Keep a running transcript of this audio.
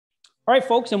All right,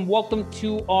 folks, and welcome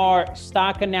to our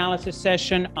stock analysis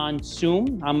session on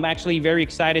Zoom. I'm actually very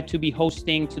excited to be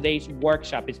hosting today's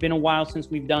workshop. It's been a while since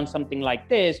we've done something like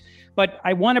this, but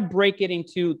I want to break it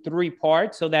into three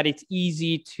parts so that it's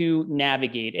easy to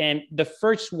navigate. And the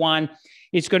first one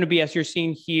is going to be, as you're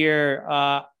seeing here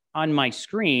on my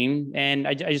screen. And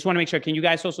I just want to make sure, can you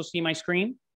guys also see my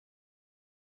screen?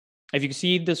 If you can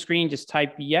see the screen, just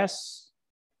type yes.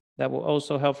 That will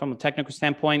also help from a technical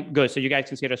standpoint. Good, so you guys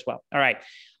can see it as well. All right,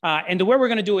 and the way we're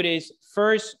gonna do it is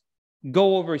first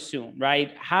go over Zoom,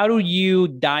 right? How do you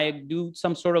do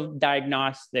some sort of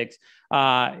diagnostics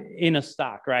in a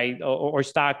stock, right? Or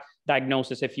stock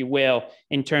diagnosis, if you will,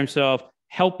 in terms of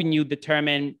helping you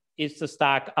determine is the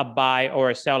stock a buy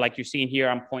or a sell, like you're seeing here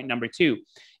on point number 2.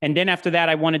 And then after that,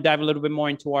 I want to dive a little bit more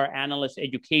into our analyst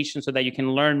education so that you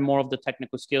can learn more of the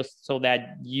technical skills so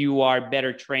that you are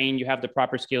better trained, you have the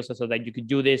proper skills so that you could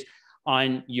do this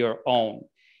on your own.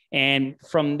 And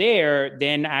from there,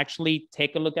 then actually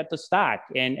take a look at the stock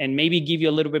and maybe give you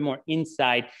a little bit more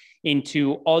insight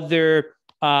into other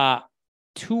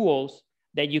tools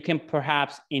that you can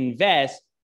perhaps invest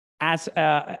as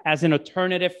an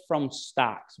alternative from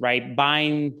stocks, right?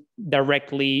 Buying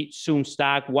directly Zoom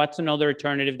stock. What's another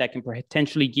alternative that can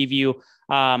potentially give you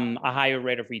a higher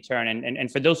rate of return?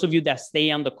 And for those of you that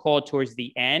stay on the call towards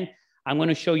the end, I'm going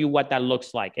to show you what that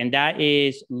looks like. And that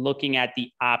is looking at the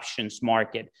options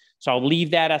market. So I'll leave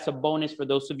that as a bonus for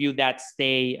those of you that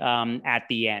stay at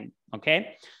the end,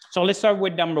 okay? So let's start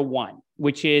with number 1,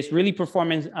 which is really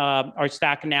performing our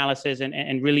stock analysis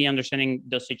and really understanding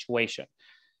the situation.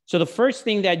 So the first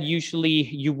thing that usually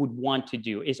you would want to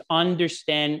do is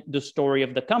understand the story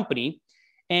of the company.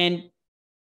 And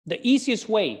the easiest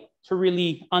way to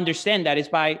really understand that is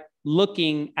by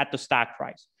looking at the stock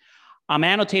price. I'm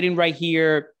annotating right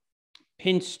here,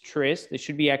 Pinterest. This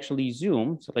should be actually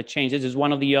Zoom. So let's change this. This is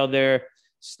one of the other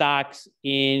stocks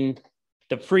in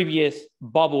the previous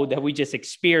bubble that we just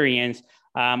experienced.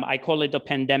 I call it the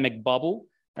pandemic bubble.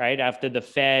 Right after the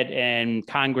Fed and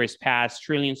Congress passed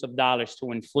trillions of dollars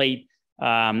to inflate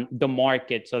the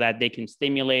market so that they can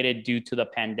stimulate it due to the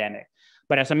pandemic.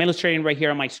 But as I'm illustrating right here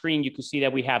on my screen, you can see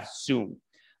that we have Zoom.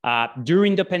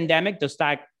 During the pandemic, the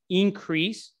stock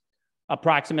increased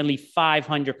approximately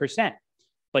 500%.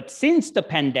 But since the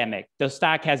pandemic, the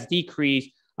stock has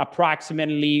decreased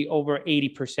approximately over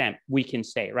 80%, we can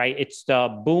say, right? It's the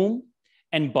boom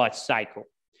and bust cycle.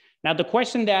 Now, the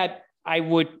question that I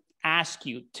would ask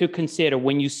you to consider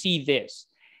when you see this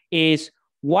is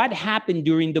what happened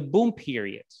during the boom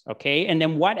periods, okay? And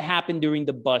then what happened during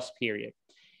the bust period?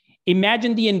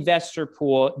 Imagine the investor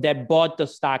pool that bought the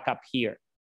stock up here.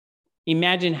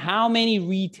 Imagine how many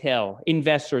retail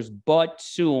investors bought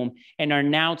Zoom and are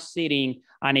now sitting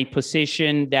on a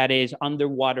position that is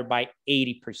underwater by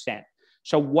 80%.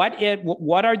 So what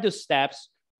are the steps?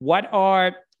 What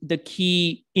are the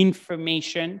key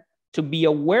information to be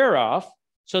aware of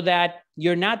so that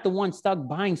you're not the one stuck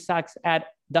buying stocks at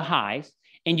the highs,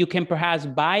 and you can perhaps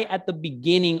buy at the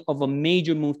beginning of a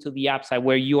major move to the upside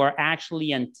where you are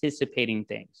actually anticipating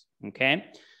things, okay?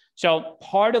 So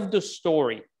part of the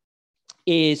story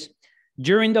is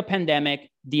during the pandemic,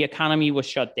 the economy was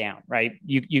shut down, right?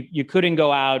 You couldn't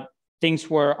go out, things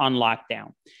were on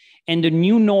lockdown. And the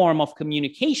new norm of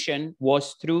communication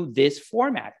was through this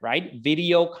format, right?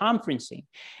 Video conferencing.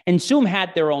 And Zoom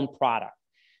had their own product.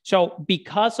 So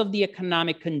because of the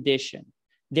economic condition,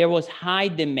 there was high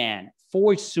demand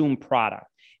for Zoom product.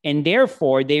 And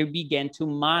therefore, they began to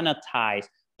monetize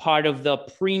part of the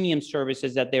premium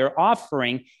services that they're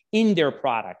offering in their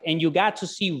product. And you got to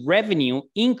see revenue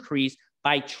increase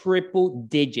by triple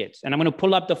digits. And I'm going to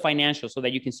pull up the financials so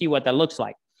that you can see what that looks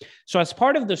like. So as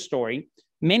part of the story,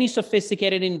 many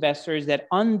sophisticated investors that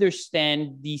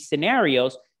understand these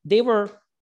scenarios, they were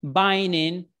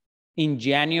buying in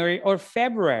January or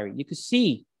February. You could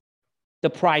see the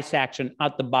price action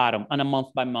at the bottom on a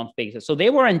month-by-month basis. So they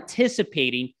were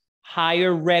anticipating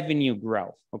higher revenue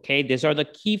growth, okay? These are the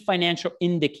key financial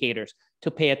indicators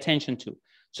to pay attention to.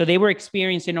 So they were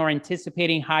experiencing or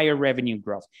anticipating higher revenue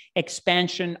growth,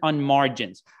 expansion on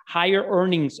margins, higher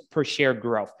earnings per share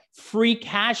growth, free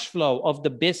cash flow of the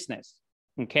business,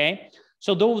 okay?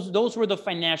 So those were the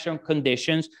financial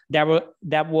conditions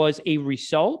that was a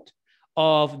result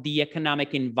of the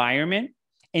economic environment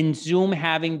and Zoom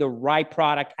having the right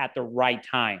product at the right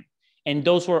time. And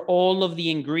those were all of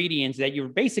the ingredients that you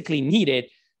basically needed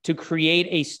to create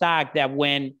a stock that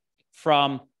went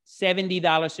from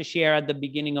 $70 a share at the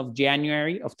beginning of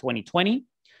January of 2020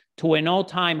 to an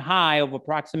all-time high of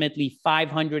approximately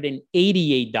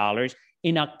 $588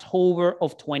 in October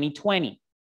of 2020.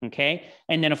 okay?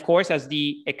 And then, of course, as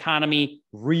the economy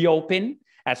reopened,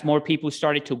 as more people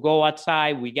started to go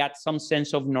outside, we got some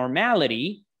sense of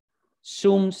normality,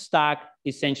 Zoom stock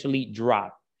essentially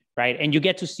dropped, right? And you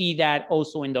get to see that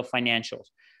also in the financials.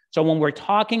 So when we're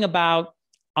talking about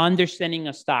understanding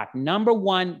a stock, number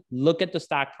one, look at the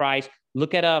stock price,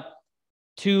 look at a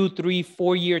 2, 3,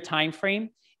 4-year time frame,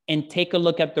 and take a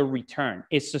look at the return.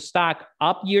 Is the stock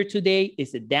up year to date?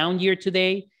 Is it down year to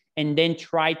date? And then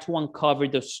try to uncover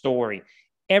the story.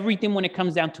 Everything when it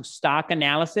comes down to stock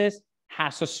analysis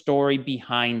has a story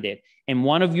behind it. And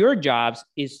one of your jobs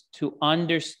is to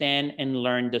understand and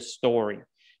learn the story.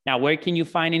 Now, where can you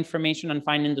find information on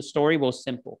finding the story? Well,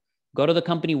 simple. Go to the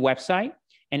company website,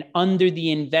 and under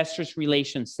the investors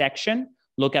relations section,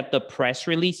 look at the press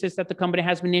releases that the company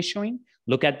has been issuing,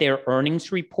 look at their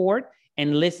earnings report,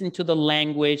 and listen to the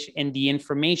language and the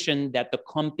information that the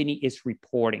company is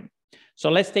reporting. So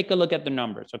let's take a look at the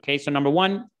numbers, okay? So number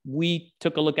one, we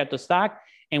took a look at the stock,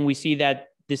 and we see that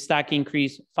the stock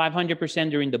increased 500%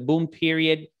 during the boom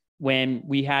period when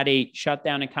we had a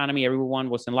shutdown economy. Everyone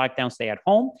was in lockdown, stay at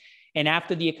home. And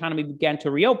after the economy began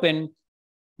to reopen,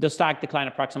 the stock declined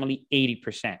approximately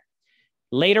 80%.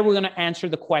 Later, we're going to answer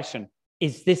the question,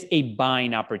 is this a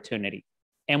buying opportunity?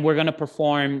 And we're going to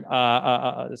perform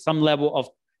some level of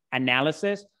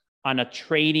analysis on a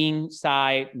trading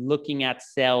side, looking at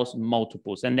sales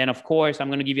multiples. And then, of course, I'm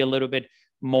going to give you a little bit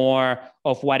more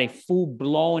of what a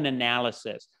full-blown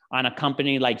analysis on a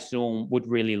company like Zoom would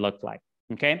really look like,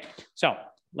 okay? So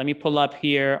let me pull up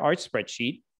here our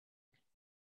spreadsheet.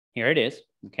 Here it is,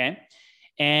 okay?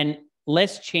 And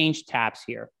let's change tabs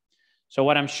here. So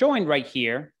what I'm showing right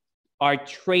here are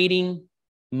trading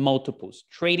multiples,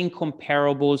 trading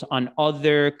comparables on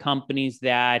other companies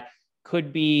that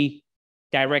could be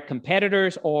direct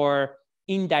competitors or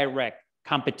indirect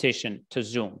competition to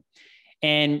Zoom.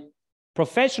 And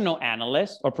professional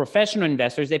analysts or professional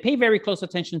investors, they pay very close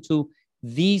attention to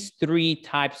these 3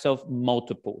 types of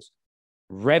multiples: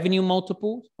 revenue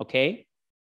multiples, okay,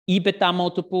 EBITDA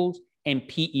multiples, and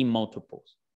PE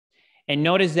multiples. And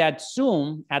notice that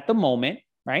Zoom at the moment,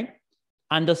 right,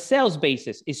 on the sales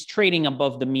basis is trading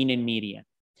above the mean and median.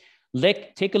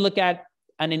 Take a look at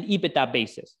on an EBITDA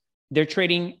basis. They're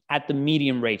trading at the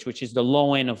median range, which is the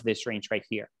low end of this range right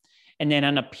here. And then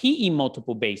on a PE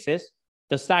multiple basis,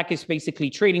 the stock is basically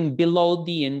trading below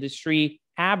the industry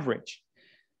average.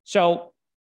 So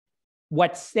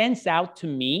what stands out to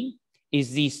me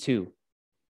is these 2,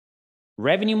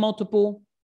 revenue multiple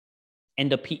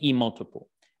and the PE multiple.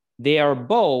 They are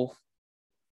both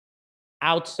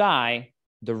outside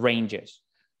the ranges.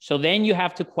 So then you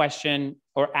have to question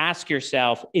or ask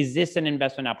yourself, is this an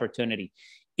investment opportunity?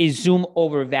 Is Zoom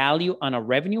overvalued on a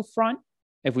revenue front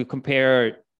if we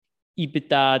compare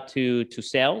EBITDA to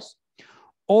sales?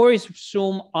 Or is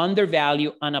Zoom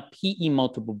undervalued on a PE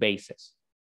multiple basis?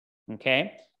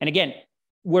 Okay. And again,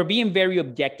 we're being very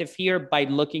objective here by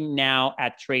looking now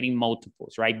at trading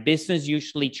multiples, right? Business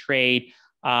usually trade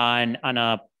on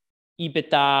a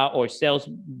EBITDA or sales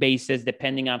basis,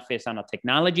 depending on if it's on a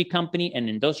technology company, an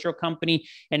industrial company,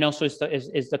 and also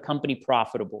is the company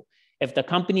profitable. If the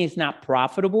company is not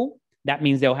profitable, that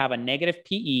means they'll have a negative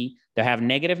PE, they'll have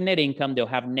negative net income, they'll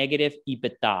have negative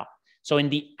EBITDA. So in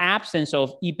the absence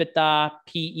of EBITDA,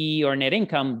 PE, or net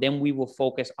income, then we will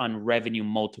focus on revenue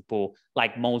multiple,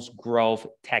 like most growth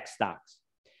tech stocks.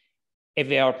 If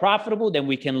they are profitable, then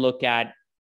we can look at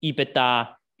EBITDA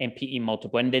and PE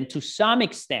multiple. And then to some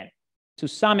extent,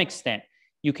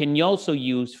 you can also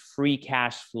use free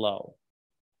cash flow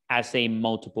as a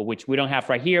multiple, which we don't have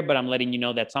right here, but I'm letting you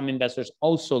know that some investors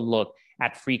also look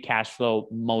at free cash flow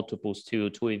multiples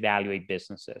to evaluate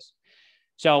businesses.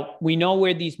 So we know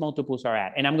where these multiples are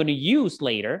at. And I'm going to use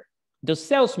later the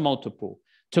sales multiple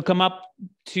to come up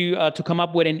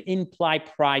with an implied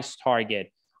price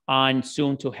target on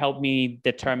Zoom to help me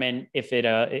determine if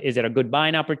is it a good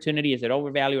buying opportunity, is it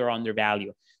overvalued or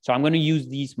undervalued. So I'm going to use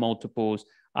these multiples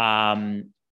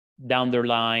down the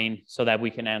line so that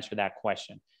we can answer that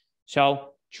question.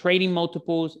 So trading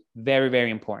multiples, very,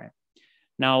 very important.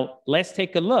 Now, let's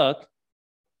take a look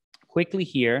quickly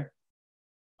here.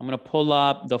 I'm going to pull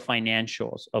up the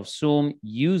financials of Zoom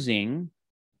using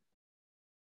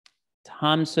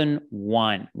Thomson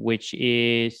 1, which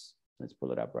is, let's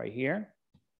pull it up right here.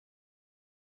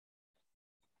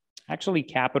 Actually,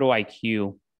 Capital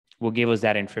IQ will give us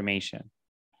that information.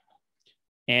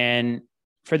 And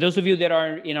for those of you that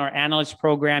are in our analyst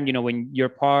program, you know, when you're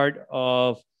part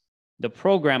of the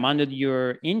program under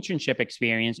your internship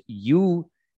experience, you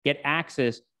get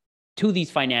access to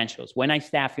these financials when I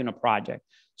staff you in a project.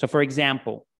 So for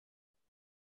example,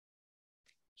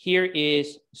 here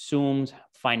is Zoom's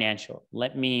financial.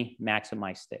 Let me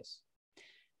maximize this.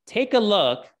 Take a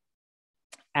look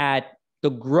at the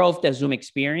growth that Zoom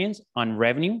experienced on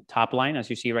revenue, top line, as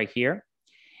you see right here,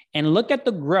 and look at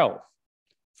the growth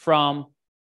from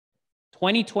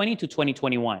 2020 to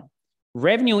 2021.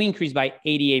 Revenue increased by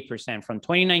 88% from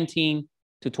 2019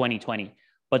 to 2020.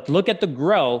 But look at the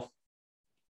growth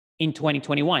in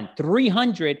 2021,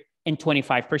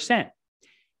 325%.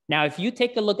 Now, if you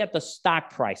take a look at the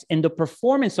stock price and the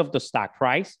performance of the stock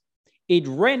price, it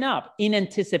ran up in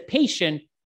anticipation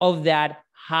of that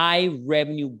high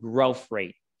revenue growth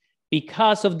rate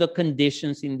because of the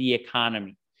conditions in the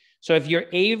economy. So if you're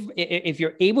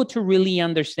able to really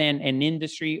understand an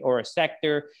industry or a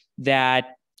sector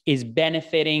that is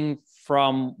benefiting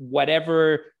from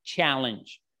whatever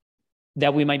challenge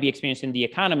that we might be experiencing in the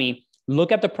economy,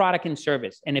 look at the product and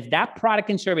service. And if that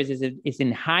product and service is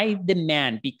in high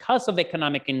demand because of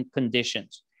economic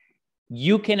conditions,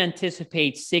 you can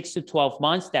anticipate 6 to 12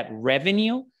 months that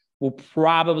revenue will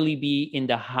probably be in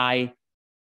the high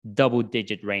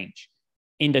double-digit range.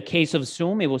 In the case of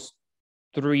Zoom, it was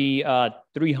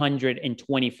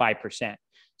 325%.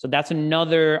 So that's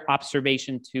another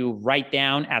observation to write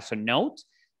down as a note,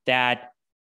 that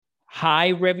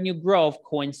high revenue growth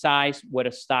coincides with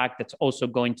a stock that's also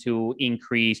going to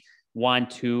increase 1,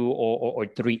 2, or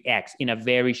 3x in a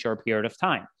very short period of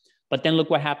time. But then look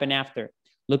what happened after.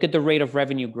 Look at the rate of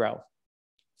revenue growth,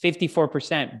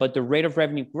 54%, but the rate of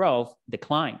revenue growth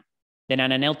declined. Then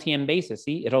on an LTM basis,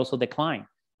 see, it also declined.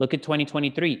 Look at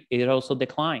 2023, it also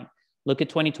declined. Look at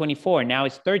 2024, now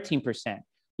it's 13%.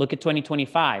 Look at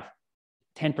 2025,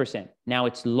 10%. Now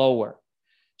it's lower.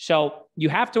 So you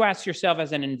have to ask yourself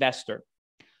as an investor,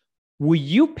 will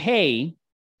you pay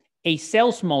a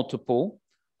sales multiple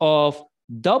of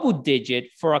double digit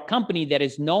for a company that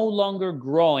is no longer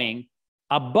growing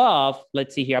above,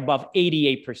 let's see here, above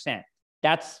 88%?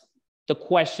 That's the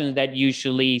question that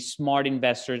usually smart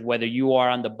investors, whether you are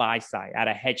on the buy side at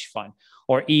a hedge fund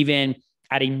or even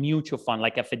at a mutual fund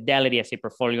like a Fidelity as a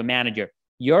portfolio manager,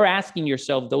 you're asking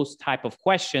yourself those type of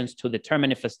questions to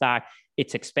determine if a stock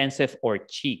it's expensive or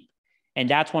cheap. And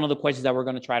that's one of the questions that we're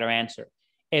going to try to answer.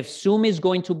 If Zoom is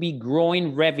going to be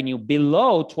growing revenue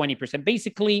below 20%,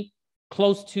 basically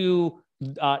close to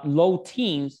low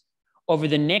teens over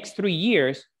the next 3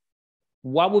 years,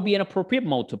 what would be an appropriate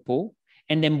multiple?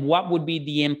 And then what would be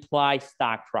the implied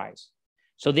stock price?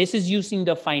 So this is using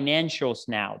the financials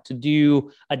now to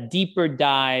do a deeper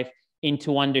dive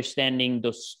into understanding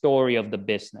the story of the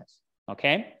business,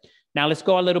 okay? Now let's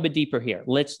go a little bit deeper here.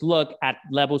 Let's look at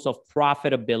levels of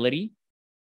profitability,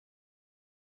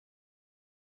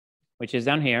 which is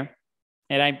down here.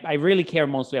 And I really care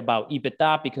mostly about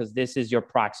EBITDA because this is your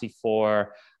proxy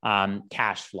for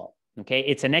cash flow, okay?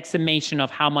 It's an estimation of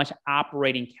how much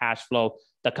operating cash flow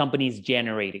the company is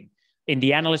generating. In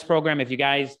the analyst program, if you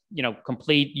guys,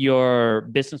 complete your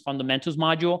business fundamentals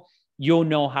module, you'll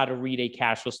know how to read a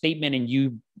cash flow statement and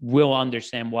you will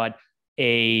understand what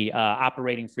a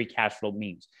operating free cash flow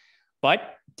means.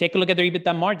 But take a look at their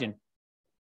EBITDA margin.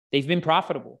 They've been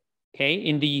profitable, okay?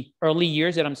 In the early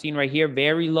years that I'm seeing right here,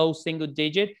 very low single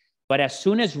digit. But as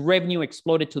soon as revenue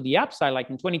exploded to the upside, like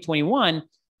in 2021,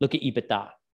 look at EBITDA.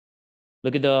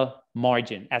 Look at the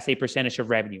margin as a percentage of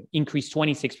revenue, increased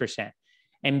 26%.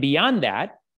 And beyond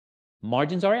that,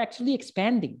 margins are actually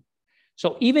expanding.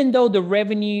 So even though the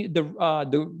revenue,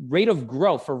 the rate of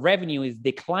growth for revenue is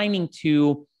declining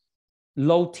to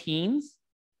low teens,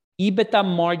 EBITDA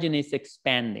margin is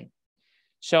expanding.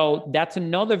 So that's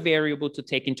another variable to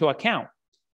take into account.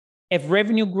 If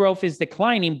revenue growth is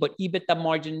declining, but EBITDA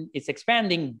margin is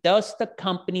expanding, does the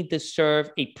company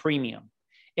deserve a premium?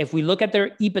 If we look at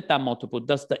their EBITDA multiple,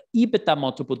 does the EBITDA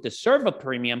multiple deserve a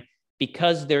premium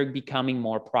because they're becoming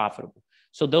more profitable?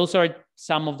 So those are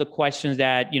some of the questions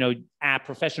that,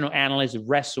 professional analysts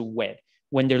wrestle with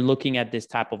when they're looking at this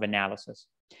type of analysis.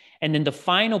 And then the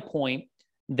final point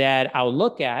that I'll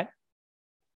look at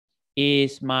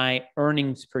is my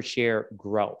earnings per share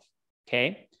growth,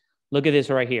 okay? Look at this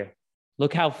right here.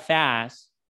 Look how fast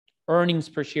earnings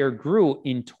per share grew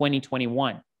in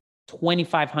 2021,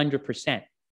 2,500%.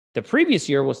 The previous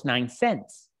year was 9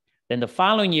 cents. Then the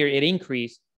following year, it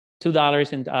increased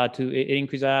 $2 and it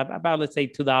increased about, let's say,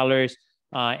 $2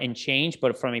 and change,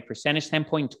 but from a percentage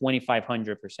standpoint,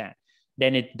 2,500%.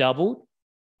 Then it doubled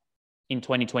in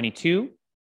 2022.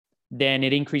 Then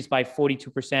it increased by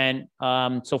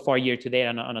 42% so far year to date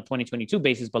on a 2022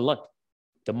 basis. But look,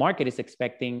 the market is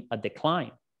expecting a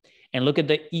decline. And look at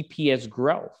the EPS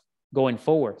growth going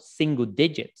forward, single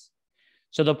digits.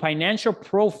 So the financial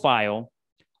profile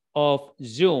of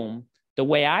Zoom, the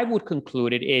way I would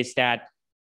conclude it is that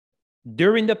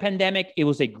During the pandemic, it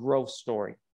was a growth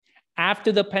story.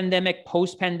 After the pandemic,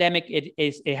 post-pandemic,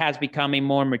 it has become a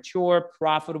more mature,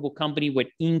 profitable company with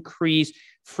increased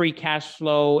free cash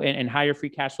flow and higher free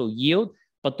cash flow yield.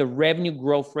 But the revenue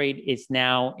growth rate is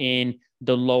now in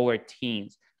the lower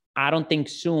teens. I don't think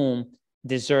Zoom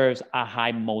deserves a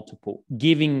high multiple,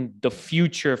 given the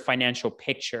future financial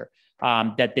picture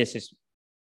that this is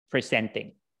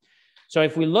presenting. So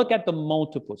if we look at the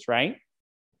multiples, right,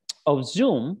 of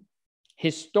Zoom,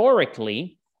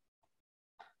 historically,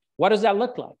 what does that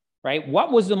look like, right?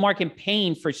 What was the market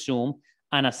paying for Zoom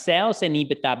on a sales and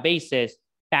EBITDA basis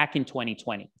back in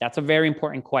 2020? That's a very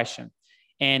important question.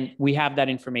 And we have that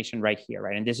information right here,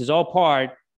 right? And this is all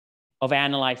part of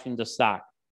analyzing the stock.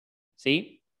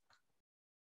 See?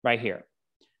 Right here.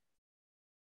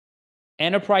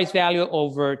 Enterprise value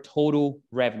over total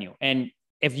revenue. And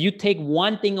if you take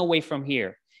one thing away from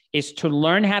here, is to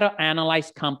learn how to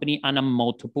analyze company on a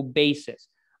multiple basis,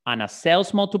 on a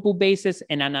sales multiple basis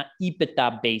and on an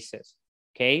EBITDA basis.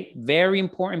 Okay, very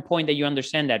important point that you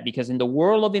understand that, because in the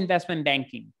world of investment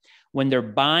banking, when they're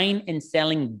buying and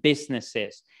selling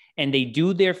businesses and they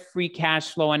do their free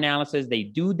cash flow analysis, they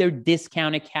do their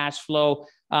discounted cash flow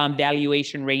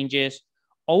valuation ranges,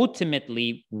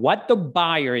 ultimately what the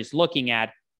buyer is looking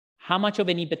at, how much of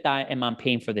an EBITDA am I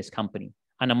paying for this company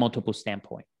on a multiple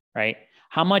standpoint, right?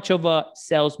 How much of a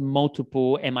sales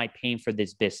multiple am I paying for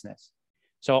this business?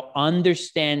 So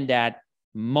understand that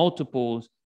multiples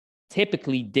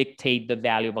typically dictate the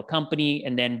value of a company,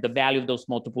 and then the value of those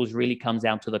multiples really comes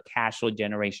down to the cash flow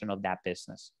generation of that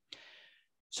business.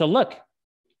 So look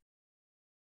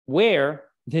where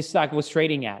this stock was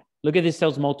trading at. Look at this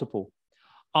sales multiple,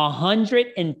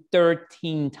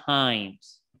 113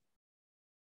 times.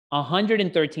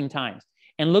 113 times.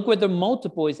 And look where the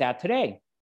multiple is at today,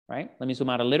 right? Let me zoom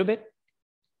out a little bit.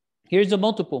 Here's the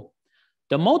multiple.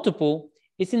 The multiple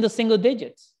is in the single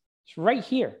digits. It's right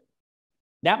here.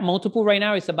 That multiple right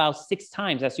now is about 6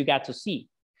 times, as you got to see.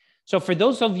 So for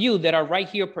those of you that are right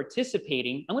here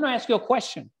participating, I'm going to ask you a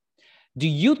question. Do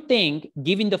you think,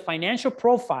 given the financial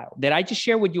profile that I just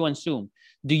shared with you on Zoom,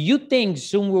 do you think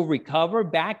Zoom will recover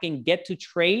back and get to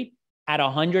trade at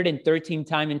 113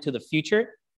 times into the future?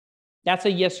 That's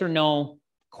a yes or no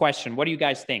question. What do you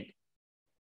guys think?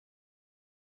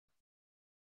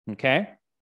 Okay.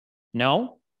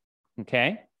 No?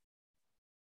 Okay.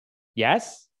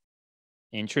 Yes?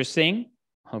 Interesting.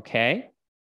 Okay.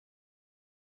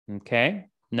 Okay.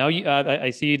 No, I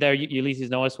see you there. Ulysses,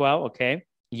 no as well. Okay.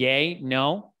 Yay.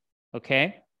 No.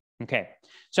 Okay. Okay.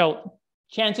 So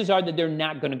chances are that they're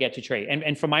not going to get to trade.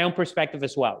 And from my own perspective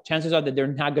as well, chances are that they're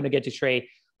not going to get to trade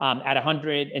at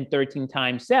 113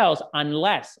 times sales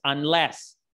unless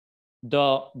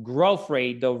the growth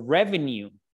rate, the revenue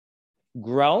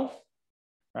growth,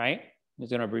 right? I'm just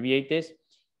going to abbreviate this,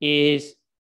 is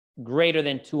greater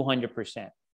than 200%.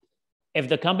 If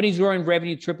the company's growing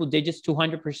revenue triple digits,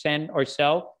 200% or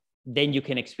so, then you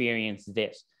can experience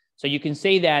this. So you can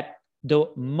say that the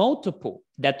multiple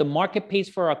that the market pays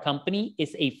for a company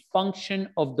is a function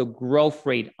of the growth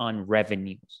rate on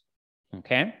revenues.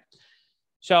 Okay.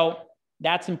 So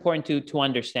that's important to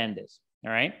understand this.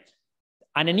 All right.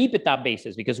 On an EBITDA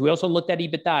basis, because we also looked at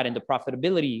EBITDA and the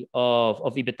profitability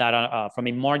of EBITDA from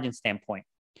a margin standpoint.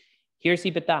 Here's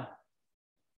EBITDA.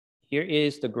 Here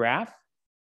is the graph.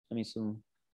 Let me zoom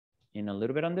in a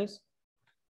little bit on this.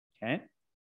 Okay.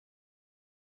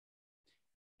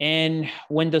 And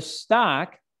when the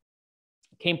stock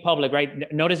came public,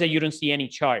 right, notice that you don't see any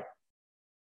chart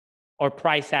or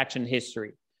price action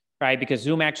history, right? Because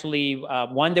Zoom actually,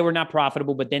 one, they were not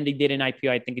profitable, but then they did an IPO,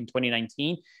 I think in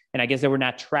 2019. And I guess they were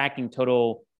not tracking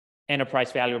total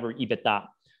enterprise value over EBITDA.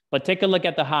 But take a look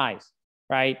at the highs,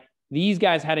 right? These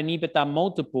guys had an EBITDA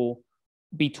multiple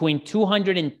between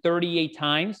 238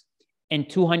 times and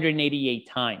 288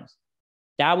 times.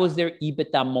 That was their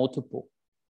EBITDA multiple.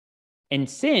 And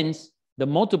since the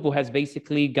multiple has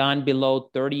basically gone below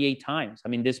 38 times, I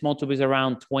mean, this multiple is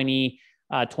around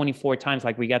 24 times,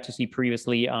 like we got to see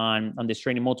previously on this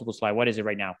training multiple slide. What is it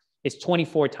right now? It's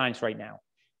 24 times right now.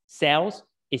 Sales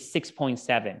is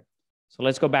 6.7. So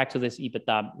let's go back to this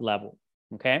EBITDA level,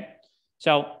 okay?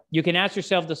 So you can ask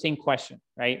yourself the same question,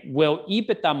 right? Will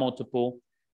EBITDA multiple,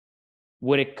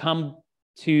 would it come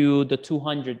to the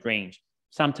 200 range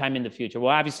sometime in the future?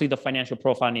 Well, obviously the financial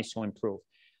profile needs to improve.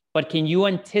 But can you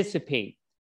anticipate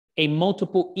a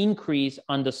multiple increase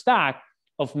on the stock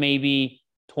of maybe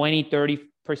 20, 30%,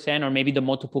 or maybe the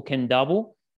multiple can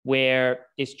double where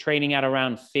it's trading at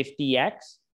around 50x?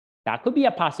 That could be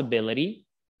a possibility.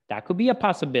 That could be a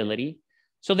possibility.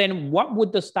 So then what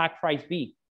would the stock price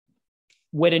be?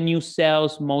 with a new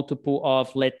sales multiple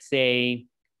of, let's say,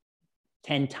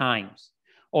 10 times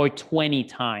or 20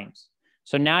 times.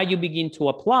 So now you begin to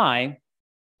apply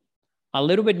a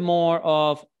little bit more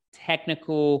of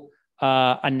technical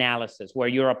analysis where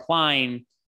you're applying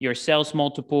your sales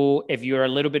multiple. If you're a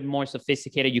little bit more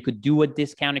sophisticated, you could do a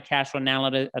discounted cash flow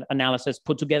analysis,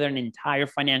 put together an entire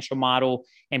financial model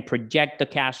and project the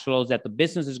cash flows that the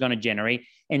business is going to generate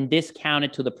and discount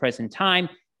it to the present time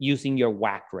using your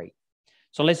WACC rate.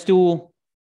 So let's do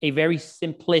a very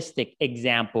simplistic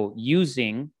example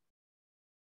using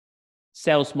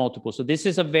sales multiple. So this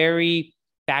is a very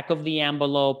back of the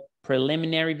envelope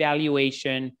preliminary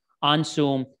valuation on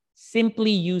Zoom,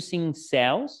 simply using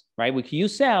sales, right? We can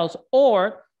use sales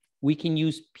or we can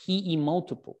use PE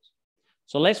multiples.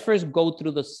 So let's first go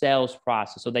through the sales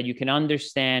process so that you can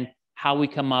understand how we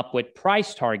come up with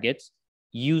price targets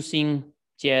using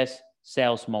just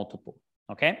sales multiple,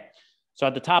 okay? So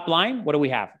at the top line, what do we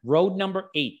have? Road number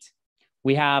 8,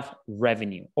 we have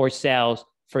revenue or sales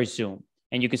for Zoom.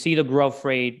 And you can see the growth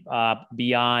rate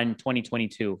beyond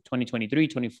 2022, 2023,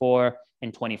 24,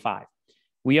 and 25.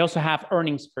 We also have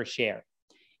earnings per share.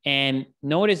 And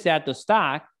notice that the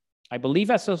stock, I believe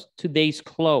as of today's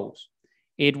close,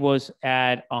 it was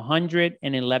at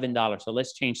 $111. So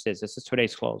let's change this. This is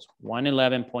today's close,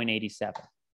 111.87.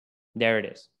 There it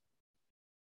is.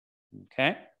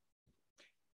 Okay.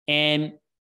 And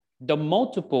the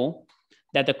multiple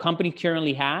that the company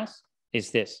currently has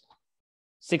is this,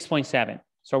 6.7.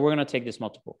 So we're going to take this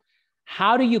multiple.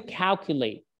 How do you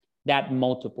calculate that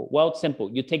multiple? Well, it's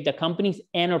simple. You take the company's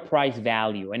enterprise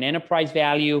value, and enterprise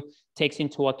value takes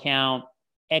into account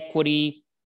equity,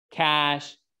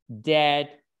 cash,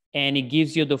 debt, and it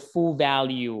gives you the full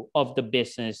value of the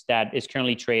business that is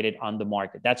currently traded on the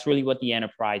market. That's really what the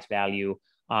enterprise value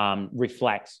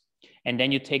reflects. And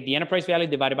then you take the enterprise value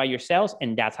divided by your sales,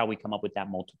 and that's how we come up with that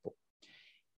multiple.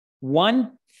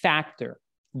 One factor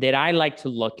that I like to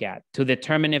look at to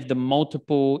determine if the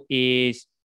multiple is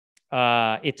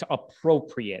it's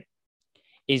appropriate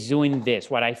is doing this,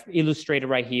 what I've illustrated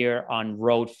right here on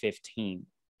road 15.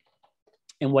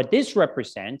 And what this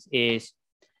represents is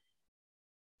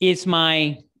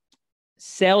my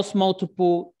sales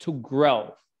multiple to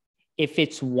growth. If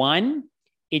it's 1,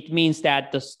 it means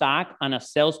that the stock on a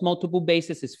sales multiple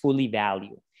basis is fully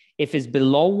valued. If it's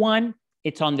below 1,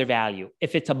 it's undervalued.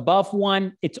 If it's above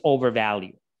 1, it's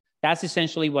overvalued. That's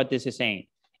essentially what this is saying.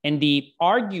 And the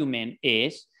argument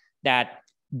is that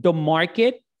the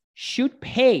market should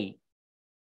pay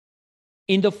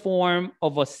in the form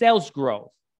of a sales growth,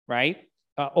 right?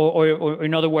 Or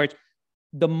in other words,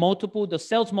 the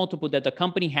sales multiple that the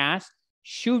company has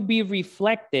should be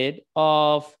reflected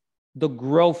of the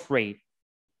growth rate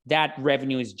that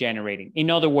revenue is generating. In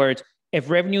other words,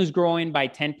 if revenue is growing by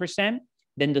 10%,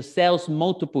 then the sales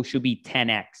multiple should be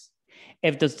 10x.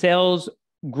 If the sales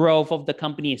growth of the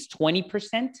company is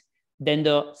 20%, then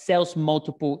the sales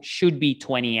multiple should be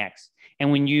 20x.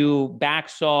 And when you back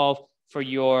solve for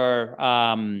your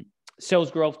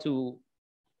sales growth to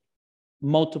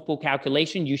multiple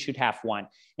calculation, you should have 1.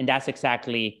 And that's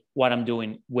exactly what I'm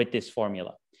doing with this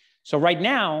formula. So right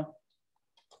now,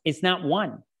 it's not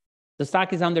 1. The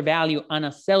stock is undervalued on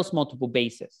a sales multiple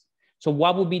basis. So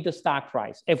what would be the stock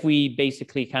price if we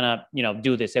basically kind of,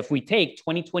 do this? If we take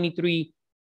 2023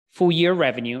 full year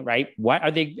revenue, right? What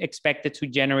are they expected to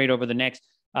generate over the next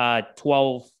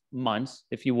 12 months,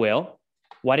 if you will?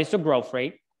 What is the growth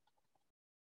rate?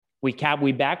 We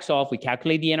back solve, we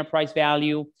calculate the enterprise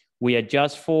value, we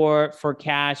adjust for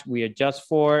cash, we adjust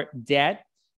for debt,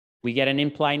 we get an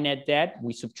implied net debt,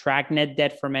 we subtract net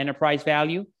debt from enterprise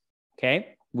value,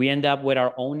 okay? We end up with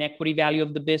our own equity value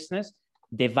of the business,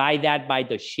 divide that by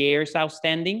the shares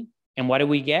outstanding, and what do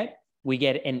we get? We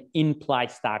get an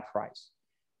implied stock price.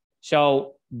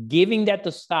 So given that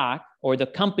the stock or the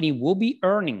company will be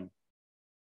earning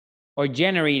or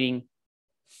generating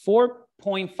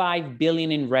 $4.5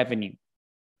 billion in revenue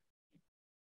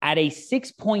at a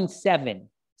 6.7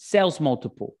 sales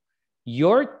multiple,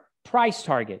 your price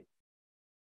target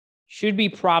should be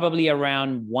probably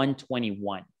around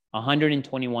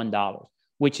 $121,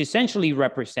 which essentially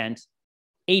represents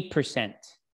 8%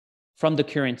 from the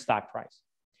current stock price.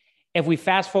 If we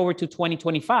fast forward to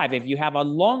 2025, if you have a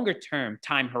longer term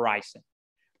time horizon,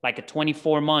 like a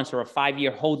 24 months or a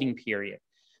 5-year holding period,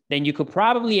 then you could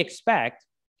probably expect,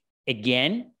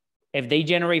 again, if they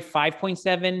generate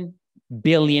 5.7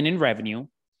 billion in revenue,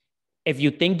 if you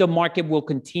think the market will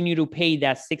continue to pay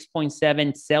that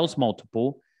 6.7 sales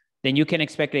multiple, then you can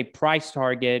expect a price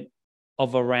target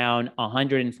of around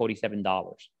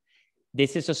 $147.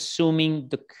 This is assuming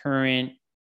the current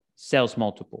sales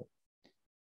multiple.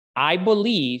 I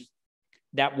believe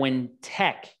that when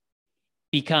tech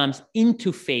becomes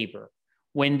into favor,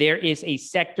 when there is a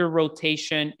sector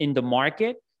rotation in the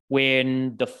market,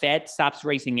 when the Fed stops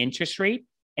raising interest rate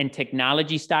and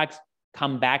technology stocks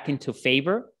come back into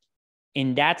favor,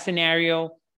 in that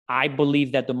scenario, I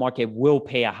believe that the market will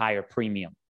pay a higher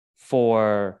premium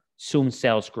for Zoom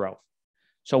sales growth.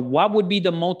 So what would be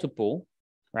the multiple,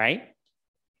 right,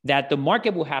 that the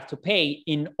market will have to pay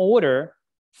in order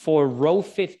for row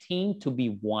 15 to be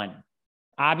 1?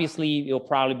 Obviously, it'll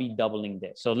probably be doubling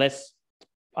this. So let's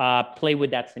play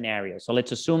with that scenario. So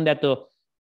let's assume that the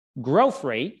growth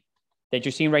rate that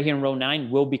you're seeing right here in row 9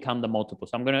 will become the multiple.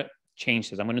 So I'm going to change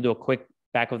this. I'm going to do a quick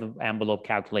back of the envelope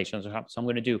calculation. So I'm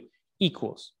going to do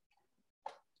equals.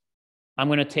 I'm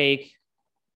going to take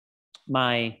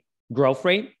my growth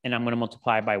rate and I'm going to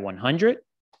multiply by 100.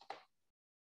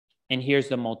 And here's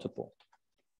the multiple.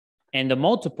 And the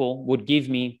multiple would give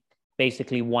me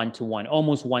basically 1-to-1,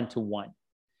 almost 1-to-1.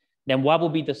 Then what will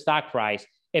be the stock price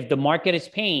if the market is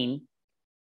paying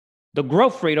the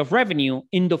growth rate of revenue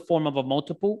in the form of a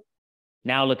multiple?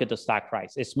 Now look at the stock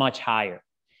price. It's much higher.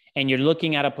 And you're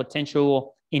looking at a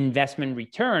potential investment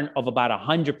return of about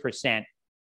 100%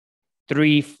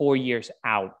 3-4 years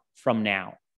out from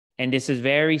now. And this is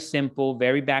very simple,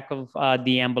 very back of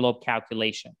the envelope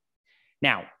calculation.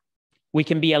 Now, we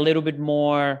can be a little bit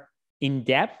more in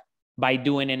depth by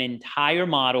doing an entire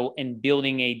model and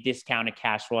building a discounted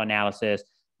cash flow analysis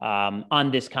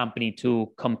on this company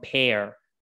to compare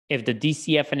if the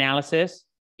DCF analysis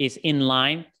is in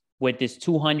line with this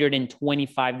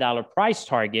 $225 price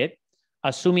target,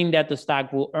 assuming that the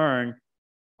stock will earn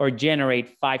or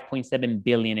generate $5.7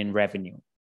 billion in revenue.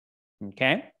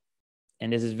 Okay?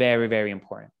 And this is very, very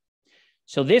important.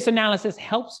 So this analysis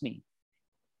helps me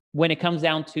when it comes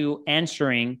down to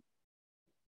answering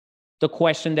the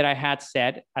question that I had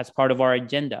said as part of our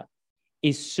agenda.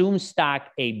 Is Zoom stock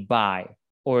a buy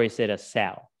or is it a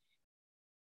sell?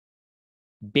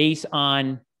 Based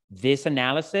on this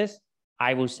analysis,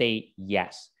 I will say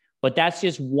yes. But that's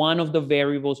just one of the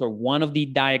variables or one of the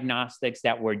diagnostics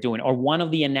that we're doing or one of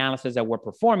the analysis that we're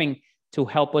performing to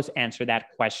help us answer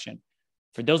that question.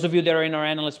 For those of you that are in our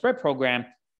analyst prep program,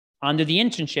 under the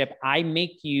internship, I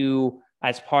make you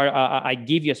as part, I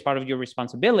give you as part of your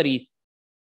responsibility,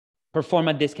 perform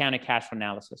a discounted cash flow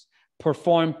analysis,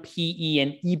 perform PE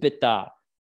and EBITDA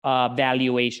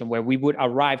valuation, where we would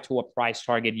arrive to a price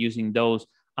target using those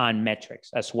on metrics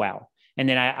as well. And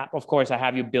then of course, I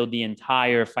have you build the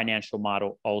entire financial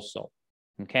model also,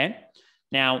 okay?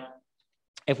 Now,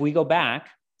 if we go back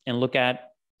and look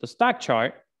at the stock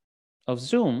chart of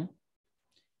Zoom,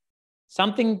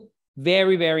 something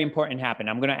very, very important happened.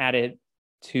 I'm gonna add it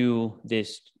to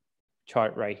this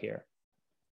chart right here.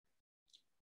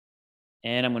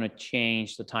 And I'm gonna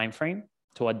change the time frame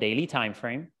to a daily time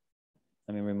frame.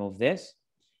 Let me remove this.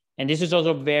 And this is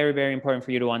also very, very important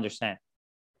for you to understand,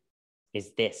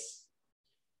 is this.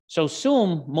 So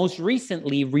Zoom most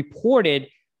recently reported,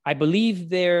 I believe,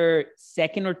 their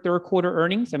second or third quarter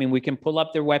earnings. I mean, we can pull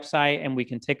up their website and we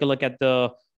can take a look at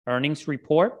the earnings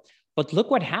report. But look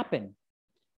what happened.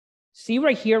 See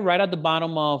right here, right at the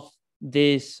bottom of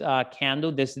this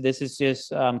candle, this is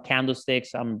just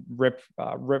candlesticks. I'm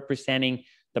representing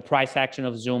the price action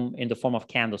of Zoom in the form of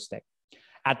candlestick.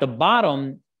 At the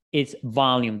bottom, it's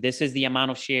volume. This is the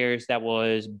amount of shares that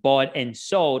was bought and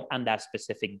sold on that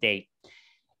specific date.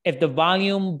 If the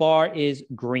volume bar is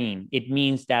green, it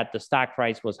means that the stock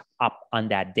price was up on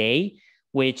that day,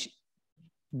 which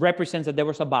represents that there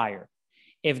was a buyer.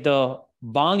 If the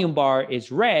volume bar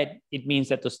is red, it means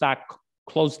that the stock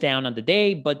closed down on the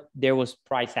day, but there was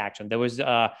price action. There was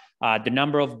the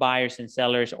number of buyers and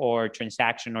sellers or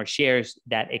transaction or shares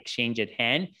that exchange at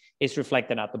hand is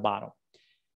reflected at the bottom.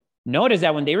 Notice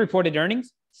that when they reported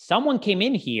earnings, someone came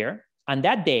in here on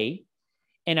that day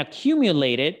and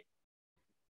accumulated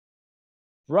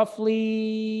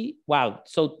roughly,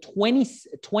 so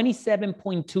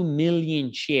 27.2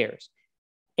 million shares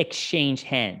exchange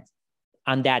hands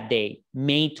on that day,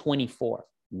 May 24th.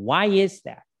 Why is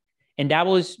that? And that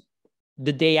was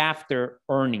the day after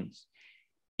earnings.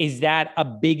 Is that a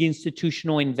big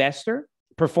institutional investor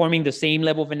performing the same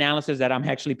level of analysis that I'm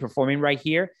actually performing right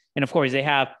here? And of course, they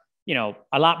have,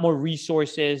 a lot more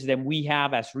resources than we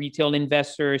have as retail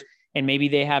investors. And maybe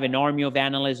they have an army of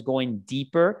analysts going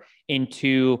deeper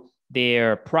into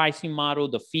their pricing model,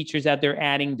 the features that they're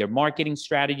adding, their marketing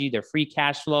strategy, their free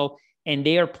cash flow. And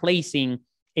they are placing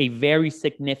a very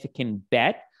significant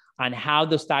bet on how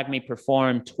the stock may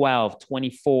perform 12,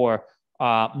 24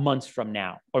 months from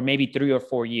now, or maybe 3 or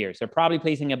 4 years. They're probably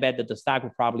placing a bet that the stock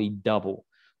will probably double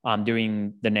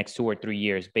during the next 2 or 3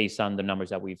 years based on the numbers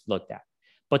that we've looked at.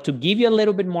 But to give you a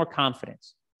little bit more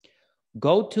confidence,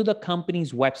 go to the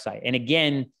company's website. And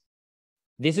again,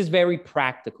 this is very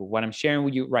practical. What I'm sharing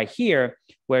with you right here,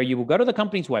 where you will go to the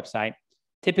company's website,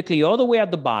 typically all the way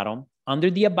at the bottom, under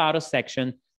the About Us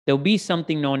section, there'll be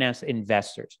something known as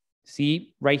investors.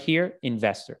 See right here,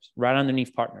 investors, right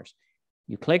underneath partners.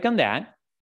 You click on that,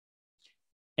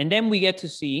 and then we get to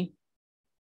see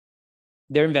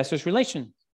their investors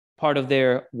relation part of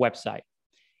their website.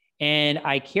 And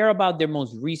I care about their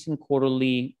most recent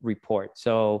quarterly report.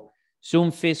 So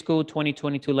Zoom Fiscal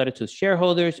 2022 letter to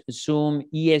shareholders, Zoom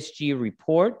ESG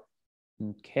report.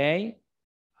 Okay.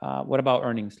 What about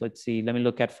earnings? Let's see. Let me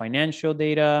look at financial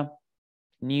data,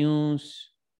 news,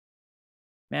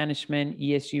 management,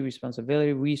 ESG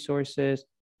responsibility, resources,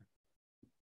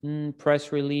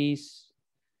 press release.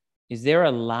 Is there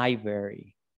a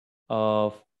library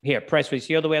of, here, press release,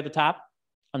 here all the way at the top,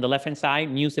 on the left-hand side,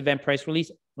 news event press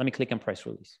release. Let me click on press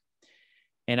release.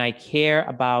 And I care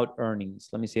about earnings.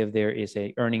 Let me see if there is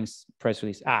a earnings press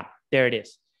release. There it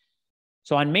is.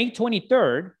 So on May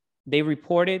 23rd, they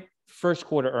reported first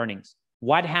quarter earnings.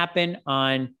 What happened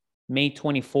on May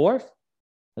 24th?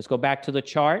 Let's go back to the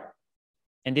chart.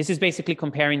 And this is basically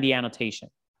comparing the annotation.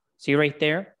 See right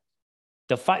there?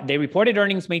 They reported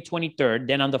earnings May 23rd.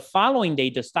 Then on the following day,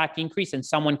 the stock increased and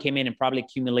someone came in and probably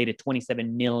accumulated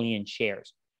 27 million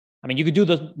shares. I mean, you could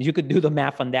do the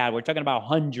math on that. We're talking about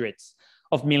hundreds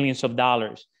of millions of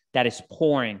dollars that is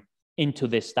pouring into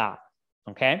this stock,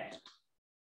 okay?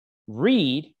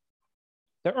 Read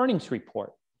the earnings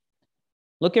report.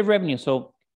 Look at revenue.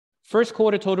 So first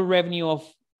quarter total revenue of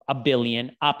 $1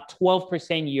 billion, up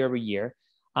 12% year over year.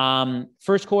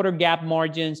 First quarter GAAP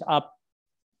margins up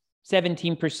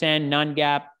 17%,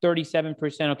 non-GAAP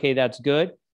 37%. Okay, that's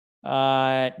good.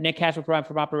 Net cash provided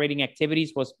from operating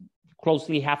activities was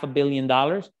closely $500 million,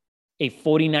 a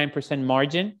 49%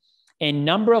 margin. And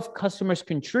number of customers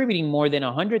contributing more than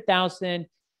 100,000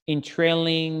 in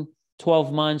trailing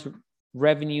 12 months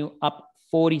revenue up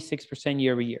 46%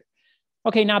 year over year.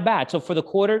 Okay, not bad. So for the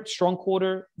quarter, strong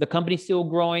quarter, the company's still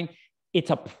growing. It's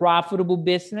a profitable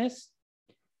business.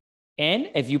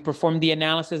 And if you perform the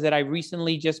analysis that I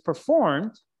recently just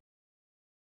performed,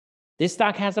 this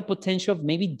stock has a potential of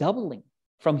maybe doubling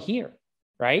from here,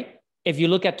 right? If you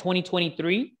look at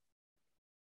 2023,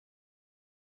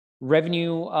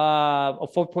 revenue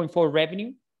of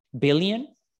 4.4 billion,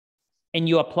 and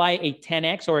you apply a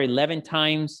 10x or 11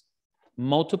 times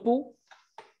multiple,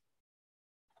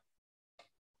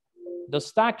 the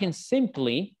stock can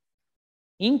simply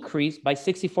increase by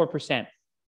 64%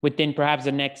 within perhaps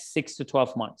the next 6 to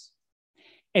 12 months.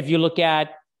 If you look at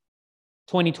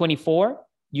 2024,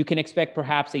 you can expect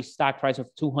perhaps a stock price of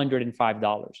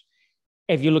 $205.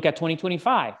 If you look at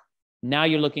 2025, now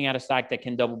you're looking at a stock that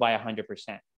can double by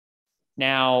 100%.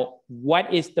 Now,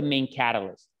 what is the main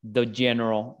catalyst? The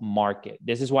general market.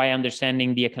 This is why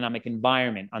understanding the economic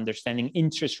environment, understanding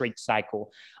interest rate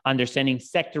cycle, understanding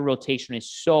sector rotation is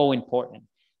so important,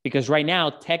 because right now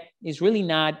tech is really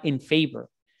not in favor.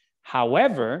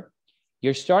 However,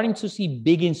 you're starting to see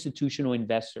big institutional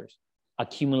investors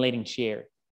accumulating share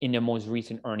in the most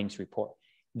recent earnings report.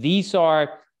 These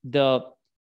are the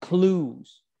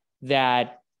clues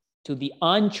that to the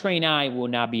untrained eye will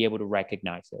not be able to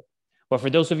recognize it. But for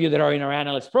those of you that are in our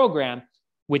analyst program,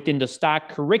 within the stock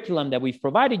curriculum that we've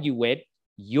provided you with,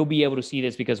 you'll be able to see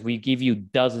this because we give you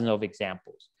dozens of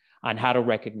examples on how to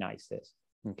recognize this,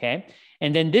 okay?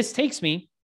 And then this takes me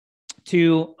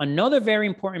to another very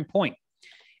important point.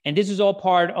 And this is all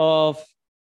part of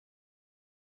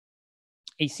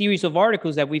a series of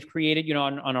articles that we've created,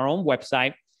 on our own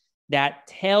website that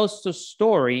tells the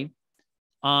story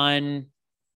on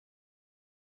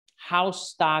how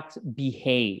stocks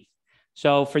behave.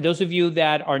 So for those of you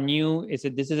that are new, this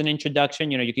is an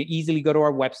introduction. You can easily go to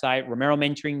our website, Romero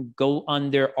Mentoring, go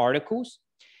under articles.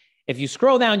 If you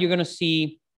scroll down, you're going to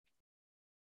see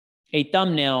a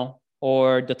thumbnail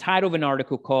or the title of an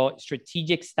article called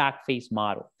Strategic Stock Phase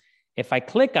Model. If I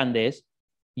click on this,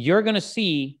 you're going to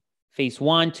see phase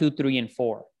 1, 2, 3, and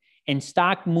 4. And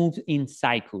stock moves in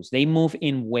cycles. They move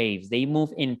in waves. They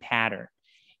move in pattern.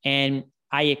 And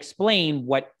I explain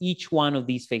what each one of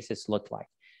these phases look like.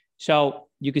 So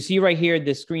you can see right here,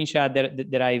 the screenshot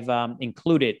that I've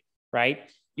included, right?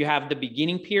 You have the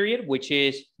beginning period, which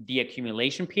is the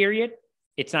accumulation period.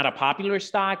 It's not a popular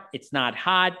stock. It's not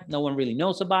hot. No one really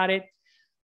knows about it.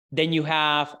 Then you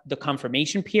have the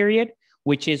confirmation period,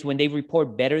 which is when they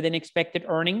report better than expected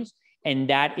earnings. And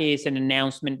that is an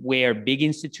announcement where big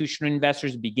institutional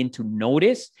investors begin to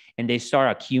notice and they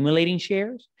start accumulating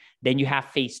shares. Then you have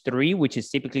phase 3, which is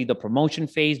typically the promotion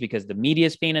phase because the media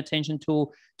is paying attention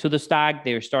to the stock.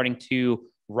 They're starting to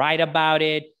write about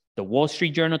it. The Wall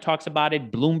Street Journal talks about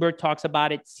it. Bloomberg talks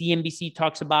about it. CNBC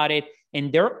talks about it.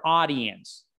 And their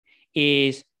audience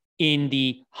is in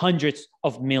the hundreds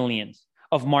of millions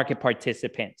of market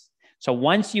participants. So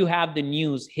once you have the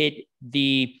news hit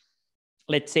the,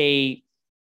 let's say,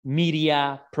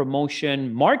 media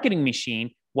promotion marketing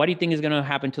machine, what do you think is going to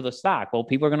happen to the stock? Well,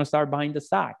 people are going to start buying the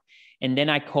stock. And then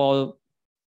I call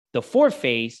the 4th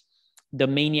phase the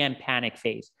mania and panic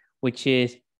phase, which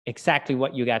is exactly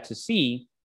what you got to see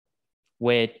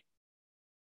with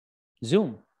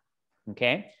Zoom.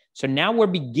 Okay. So now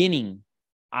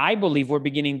I believe we're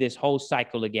beginning this whole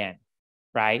cycle again,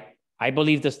 right? I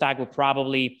believe the stock will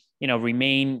probably,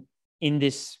 remain in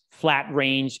this flat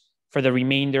range for the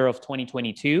remainder of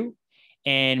 2022.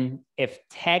 And if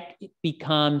tech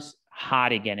becomes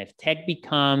hot again, if tech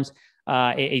becomes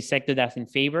a sector that's in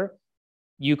favor,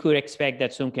 you could expect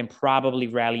that Zoom can probably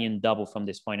rally and double from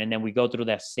this point. And then we go through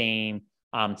that same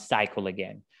cycle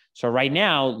again. So right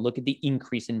now, look at the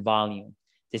increase in volume.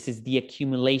 This is the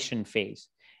accumulation phase.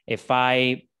 If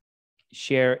I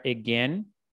share again,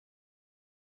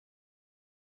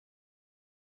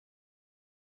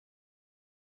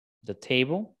 the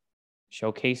table,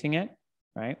 showcasing it,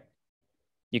 right?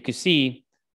 You can see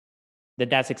that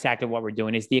that's exactly what we're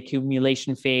doing. It's the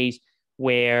accumulation phase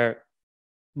where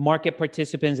market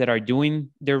participants that are doing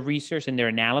their research and their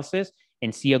analysis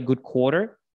and see a good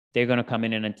quarter, they're going to come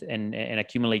in and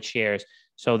accumulate shares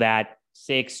so that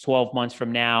 6-12 months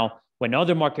from now, when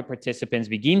other market participants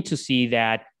begin to see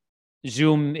that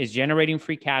Zoom is generating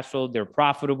free cash flow, they're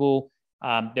profitable,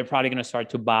 they're probably going to start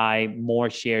to buy more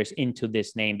shares into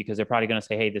this name because they're probably going to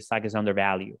say, hey, the stock is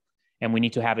undervalued and we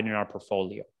need to have it in our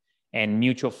portfolio. And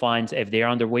mutual funds, if they're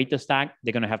underweight the stock,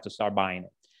 they're going to have to start buying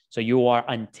it. So you are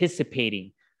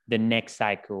anticipating the next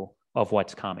cycle of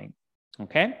what's coming.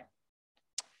 Okay.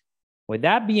 With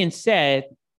that being said,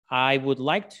 I would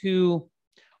like to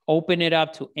open it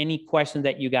up to any questions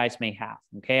that you guys may have.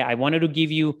 Okay. I wanted to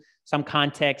give you some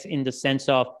context in the sense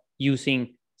of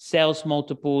using sales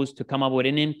multiples to come up with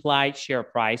an implied share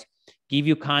price, give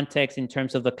you context in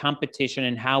terms of the competition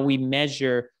and how we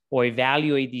measure or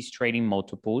evaluate these trading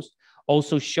multiples.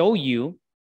 Also show you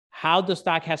how the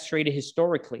stock has traded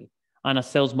historically on a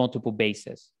sales multiple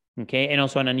basis, okay, and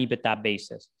also on an EBITDA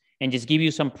basis, and just give you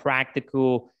some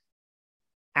practical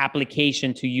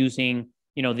application to using,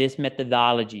 this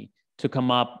methodology to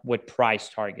come up with price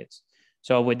targets.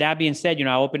 So with that being said,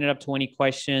 I'll open it up to any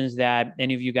questions that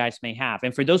any of you guys may have.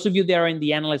 And for those of you that are in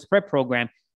the analyst prep program,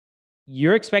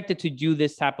 you're expected to do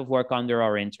this type of work under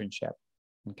our internship,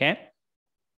 okay?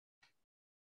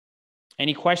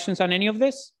 Any questions on any of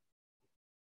this?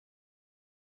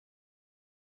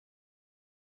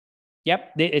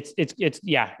 Yep,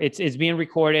 it's being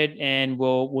recorded, and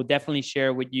we'll definitely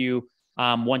share with you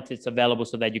once it's available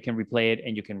so that you can replay it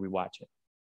and you can rewatch it.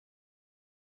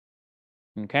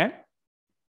 Okay.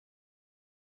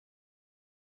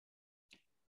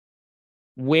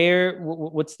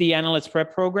 What's the analyst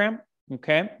prep program?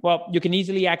 Okay. Well, you can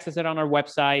easily access it on our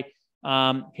website.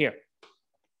 Here,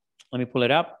 let me pull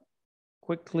it up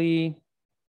quickly.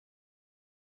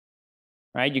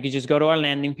 Right. You can just go to our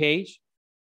landing page.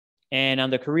 And on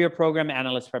the career program,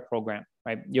 analyst prep program,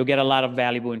 right? You'll get a lot of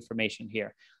valuable information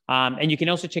here. And you can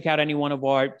also check out any one of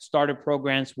our starter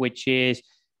programs, which is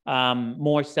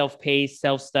more self-paced,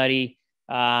 self-study,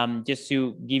 just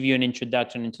to give you an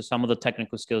introduction into some of the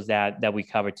technical skills that we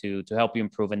cover to help you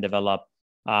improve and develop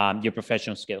your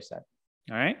professional skill set.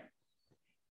 All right.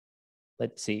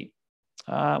 Let's see.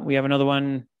 We have another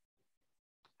one.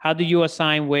 How do you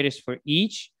assign weightage for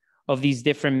each of these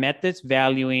different methods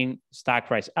valuing stock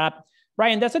price?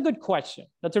 Ryan, that's a good question.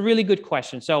 That's a really good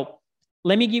question. So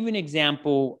let me give you an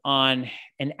example on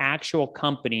an actual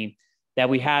company that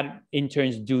we had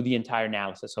interns do the entire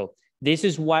analysis. So this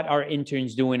is what our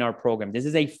interns do in our program. This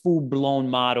is a full-blown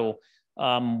model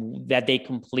that they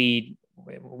complete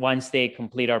once they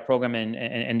complete our program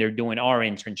and they're doing our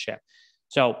internship.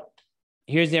 So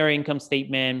here's their income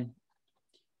statement.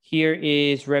 Here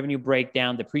is revenue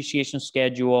breakdown, depreciation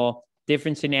schedule,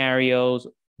 different scenarios,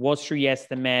 Wall Street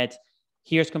estimates.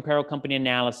 Here's comparable company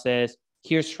analysis.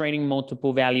 Here's trading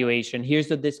multiple valuation. Here's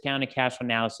the discounted cash flow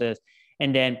analysis.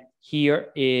 And then here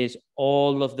is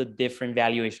all of the different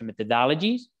valuation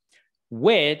methodologies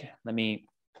with, let me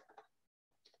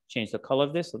change the color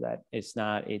of this so that it's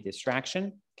not a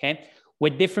distraction, okay?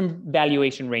 With different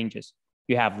valuation ranges.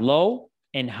 You have low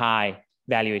and high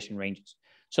valuation ranges.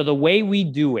 So the way we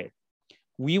do it,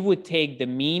 we would take the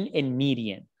mean and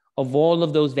median of all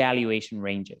of those valuation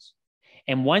ranges.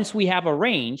 And once we have a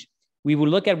range, we will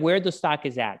look at where the stock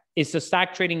is at. Is the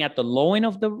stock trading at the low end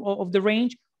of the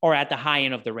range or at the high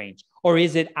end of the range? Or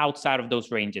is it outside of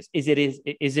those ranges? Is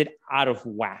it out of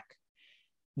whack?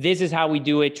 This is how we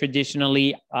do it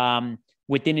traditionally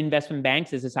within investment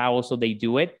banks. This is how also they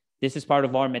do it. This is part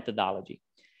of our methodology.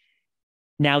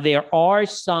 Now, there are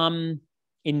some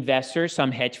investors,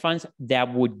 some hedge funds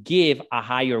that would give a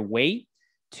higher weight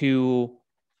to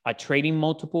a trading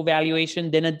multiple valuation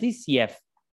than a DCF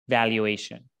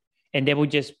valuation. And they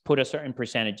would just put a certain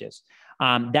percentages.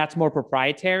 That's more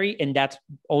proprietary, and that's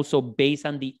also based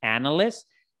on the analyst's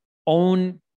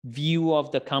own view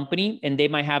of the company, and they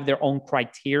might have their own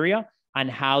criteria on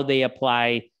how they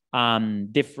apply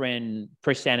different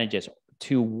percentages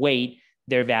to weight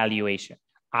their valuation.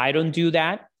 I don't do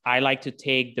that. I like to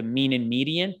take the mean and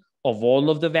median of all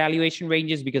of the valuation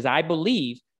ranges because I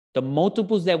believe the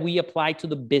multiples that we apply to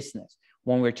the business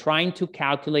when we're trying to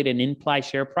calculate an implied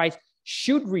share price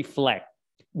should reflect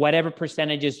whatever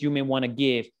percentages you may want to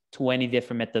give to any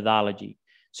different methodology.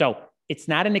 So it's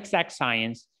not an exact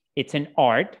science, it's an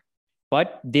art,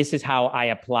 but this is how I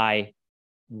apply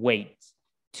weights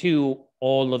to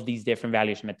all of these different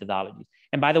valuation methodologies.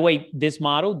 And by the way, this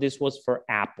model, this was for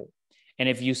Apple. And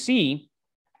if you see,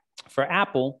 for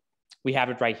Apple, we have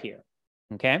it right here,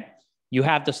 okay? You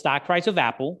have the stock price of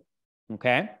Apple,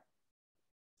 okay?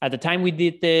 At the time we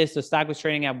did this, the stock was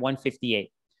trading at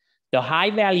 158. The high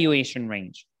valuation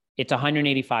range, it's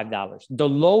 $185. The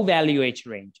low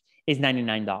valuation range is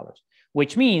 $99,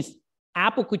 which means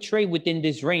Apple could trade within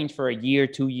this range for a year,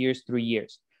 2 years, 3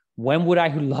 years. When would I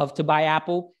love to buy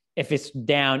Apple? If it's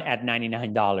down at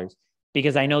 $99,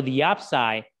 because I know the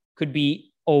upside could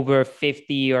be over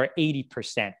 50 or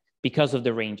 80% because of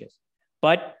the ranges.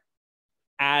 But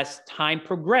as time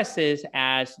progresses,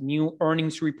 as new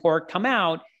earnings report come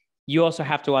out, you also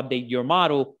have to update your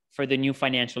model for the new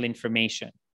financial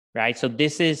information, right? So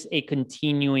this is a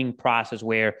continuing process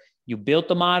where you build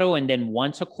the model, and then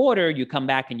once a quarter, you come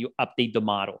back and you update the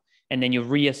model. And then you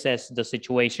reassess the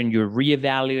situation, you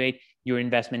reevaluate your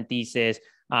investment thesis,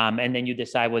 and then you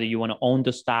decide whether you want to own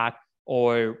the stock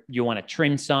or you want to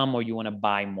trim some or you want to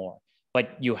buy more.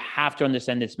 But you have to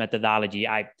understand this methodology.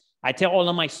 I tell all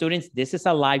of my students, this is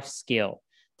a life skill.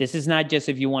 This is not just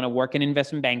if you want to work in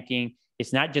investment banking.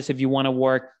 It's not just if you want to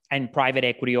work in private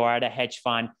equity or at a hedge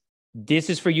fund. This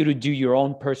is for you to do your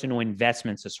own personal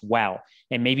investments as well,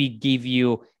 and maybe give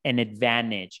you an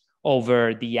advantage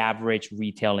over the average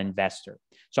retail investor.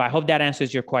 So I hope that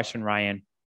answers your question, Ryan.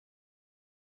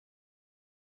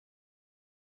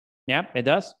 Yeah, it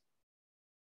does.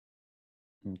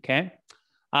 Okay.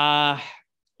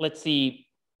 Let's see.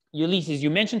 Ulysses, you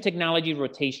mentioned technology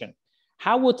rotation.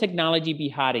 How will technology be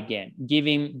hot again,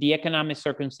 given the economic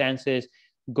circumstances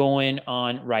going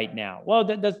on right now? Well,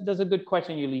 that's a good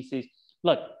question, Ulysses.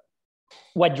 Look,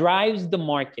 what drives the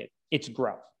market, it's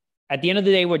growth. At the end of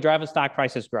the day, what drives a stock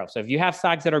price is growth. So if you have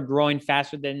stocks that are growing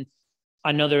faster than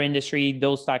another industry,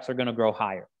 those stocks are going to grow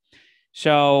higher.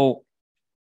 So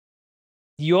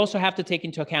you also have to take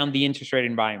into account the interest rate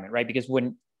environment, right? Because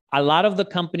when a lot of the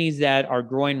companies that are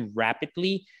growing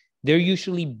rapidly, they're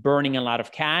usually burning a lot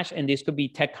of cash, and these could be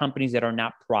tech companies that are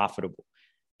not profitable.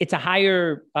 It's a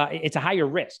higher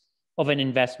risk of an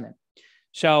investment.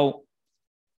 So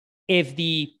if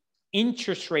the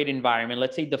interest rate environment,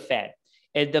 let's say the Fed,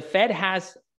 if the Fed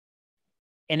has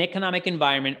an economic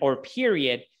environment or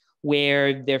period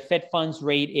where their Fed funds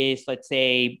rate is, let's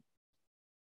say,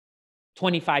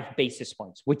 25 basis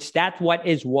points, which that's what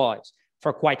it was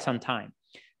for quite some time.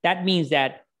 That means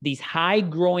that these high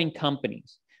growing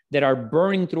companies that are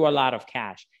burning through a lot of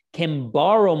cash can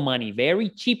borrow money very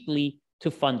cheaply to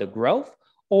fund the growth,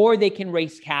 or they can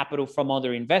raise capital from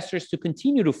other investors to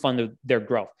continue to fund their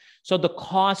growth. So the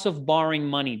cost of borrowing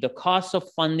money, the cost of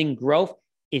funding growth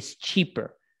is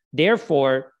cheaper.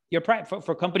 Therefore,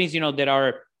 for companies that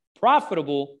are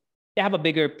profitable, they have a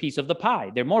bigger piece of the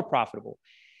pie. They're more profitable.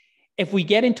 If we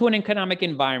get into an economic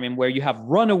environment where you have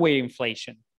runaway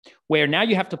inflation, where now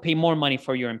you have to pay more money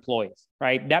for your employees,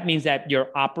 right? That means that your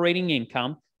operating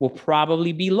income will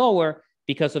probably be lower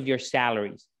because of your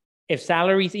salaries. If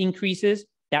salaries increases,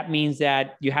 that means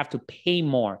that you have to pay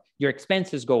more. Your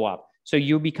expenses go up. So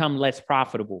you become less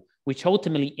profitable, which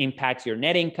ultimately impacts your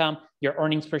net income, your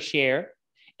earnings per share,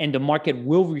 and the market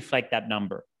will reflect that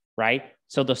number, right?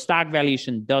 So the stock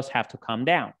valuation does have to come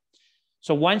down.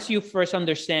 So once you first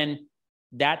understand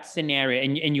that scenario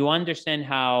and you understand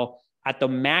how at the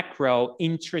macro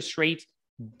interest rates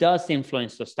does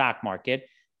influence the stock market,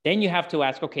 then you have to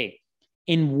ask, okay,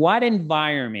 in what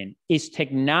environment is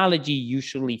technology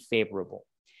usually favorable?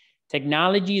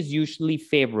 Technology is usually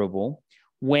favorable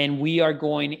when we are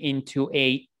going into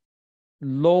a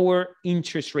lower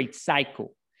interest rate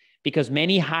cycle, because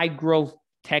many high growth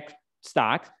tech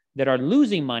stocks that are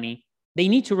losing money, they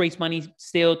need to raise money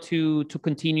still to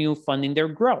continue funding their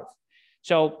growth.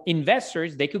 So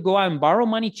investors, they could go out and borrow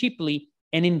money cheaply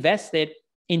and invest it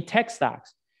in tech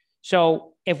stocks.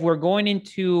 So if we're going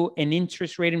into an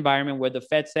interest rate environment where the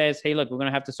Fed says, hey, look, we're going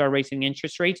to have to start raising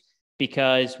interest rates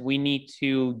because we need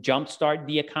to jumpstart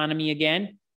the economy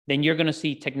again, then you're going to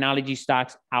see technology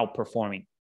stocks outperforming.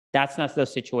 That's not the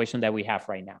situation that we have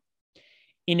right now.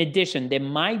 In addition, there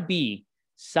might be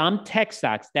some tech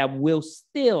stocks that will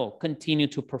still continue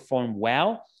to perform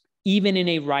well, even in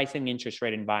a rising interest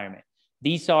rate environment.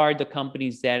 These are the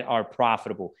companies that are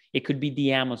profitable. It could be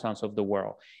the Amazons of the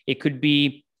world. It could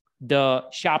be the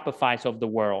Shopifys of the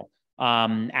world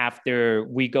after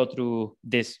we go through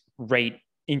this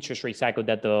interest rate cycle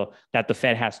that the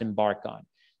Fed has embarked on.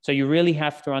 So you really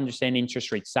have to understand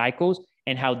interest rate cycles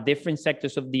and how different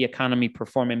sectors of the economy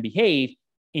perform and behave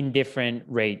in different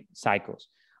rate cycles.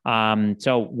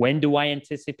 So when do I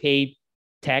anticipate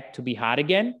tech to be hot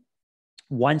again?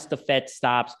 Once the Fed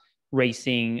stops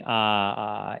raising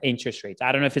interest rates.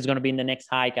 I don't know if it's going to be in the next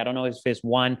hike. I don't know if it's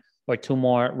 1 or 2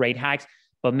 more rate hikes,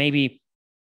 but maybe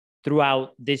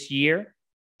throughout this year,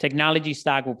 technology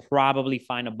stock will probably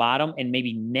find a bottom, and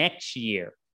maybe next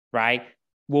year, right,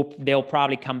 they'll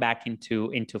probably come back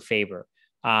into favor.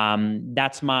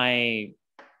 That's my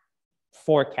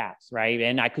forecast, right?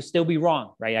 And I could still be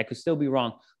wrong, right? I could still be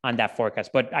wrong on that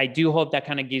forecast, but I do hope that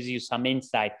kind of gives you some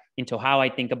insight into how I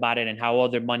think about it and how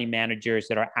other money managers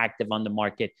that are active on the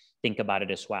market think about it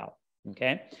as well.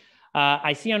 Okay.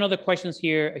 I see another questions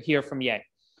here from Ye.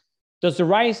 Does the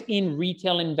rise in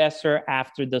retail investor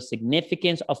after the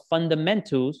significance of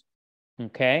fundamentals?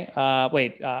 Okay.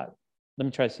 Let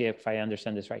me try to see if I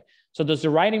understand this right. So does the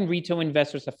rise in retail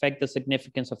investors affect the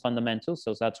significance of fundamentals?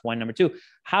 So that's one. Number 2,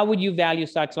 how would you value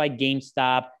stocks like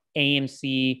GameStop,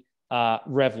 AMC,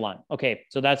 Revlon? Okay,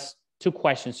 so that's 2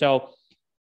 questions. So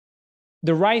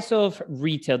the rise of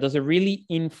retail, does it really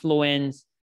influence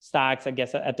stocks, I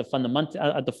guess, at the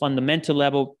fundamental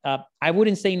level? I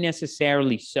wouldn't say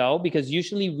necessarily so, because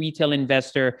usually retail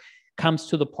investor comes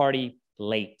to the party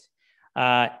late.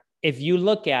 If you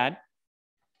look at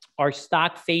our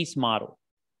stock face model,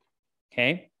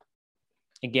 okay,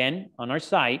 again, on our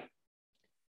site,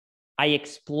 I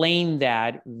explain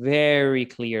that very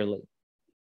clearly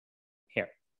here.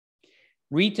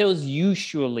 Retail is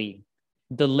usually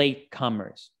the late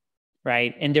comers,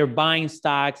 right? And they're buying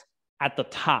stocks at the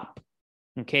top,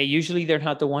 okay? Usually they're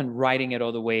not the one riding it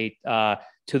all the way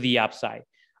to the upside.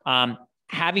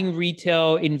 Having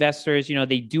retail investors,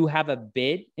 they do have a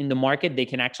bid in the market. They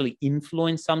can actually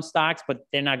influence some stocks, but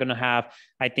they're not going to have,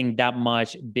 I think, that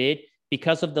much bid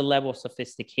because of the level of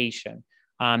sophistication.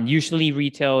 Usually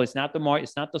retail is not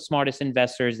the smartest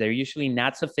investors. They're usually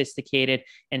not sophisticated.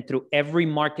 And through every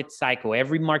market cycle,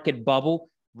 every market bubble,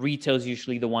 retail is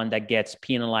usually the one that gets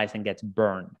penalized and gets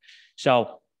burned.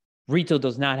 So retail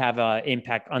does not have an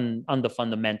impact on the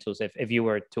fundamentals, if you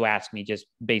were to ask me, just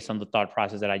based on the thought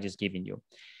process that I just given you.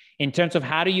 In terms of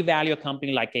how do you value a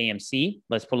company like AMC,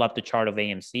 let's pull up the chart of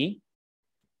AMC.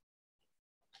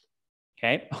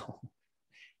 Okay.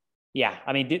 Yeah,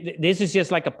 I mean, this is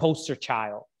just like a poster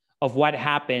child of what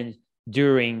happens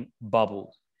during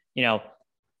bubbles.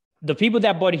 The people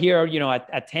that bought here,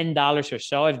 at $10 or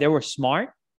so, if they were smart,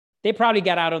 they probably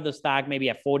got out of the stock maybe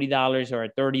at $40 or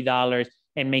at $30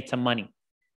 and made some money.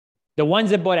 The ones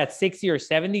that bought at 60 or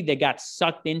 70, they got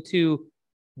sucked into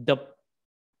the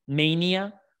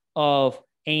mania of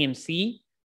AMC,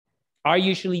 are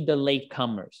usually the late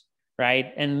comers,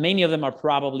 right? And many of them are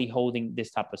probably holding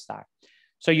this type of stock.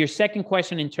 So your second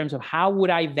question in terms of how would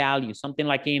I value something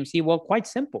like AMC? Well, quite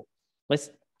simple. Let's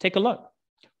take a look.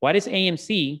 What is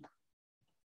AMC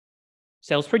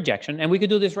sales projection? And we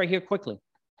could do this right here quickly,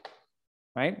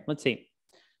 right? Let's see.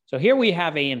 So here we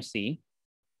have AMC.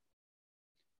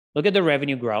 Look at the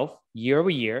revenue growth year over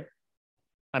year.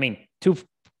 I mean,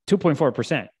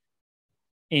 2.4%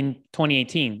 in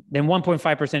 2018, then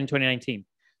 1.5% in 2019.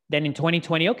 Then in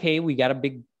 2020, okay, we got a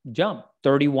big jump,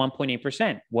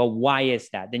 31.8%. Well, why is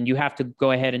that? Then you have to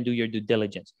go ahead and do your due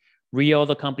diligence. Read all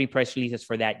the company press releases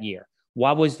for that year.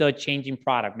 What was the changing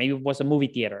product? Maybe it was a movie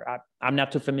theater. I'm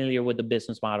not too familiar with the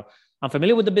business model. I'm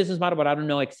familiar with the business model, but I don't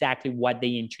know exactly what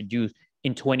they introduced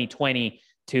in 2020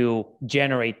 to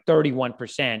generate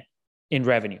 31% in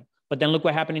revenue. But then look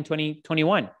what happened in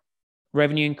 2021.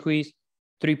 Revenue increased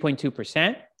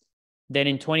 3.2%. Then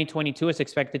in 2022, it's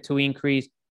expected to increase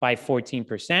by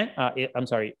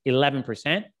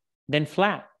 11%, then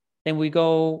flat. Then we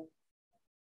go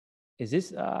Is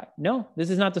this, no, this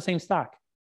is not the same stock.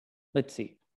 Let's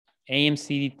see.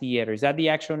 AMC Theater. Is that the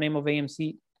actual name of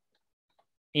AMC?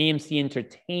 AMC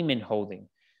Entertainment Holding.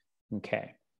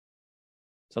 Okay.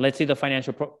 So let's see the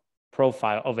financial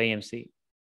profile of AMC.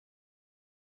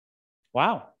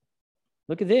 Wow.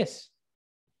 Look at this.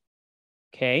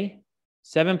 Okay.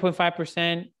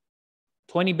 7.5%,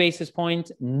 20 basis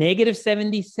points, negative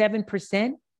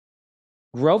 77%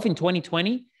 growth in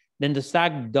 2020. Then the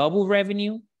stock double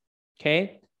revenue.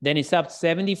 Okay. Then it's up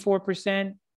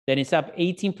 74%. Then it's up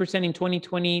 18% in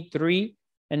 2023.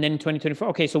 And then in 2024.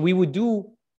 Okay. So we would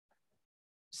do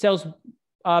sales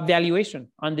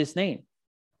valuation on this name.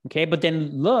 Okay. But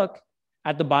then look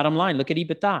at the bottom line. Look at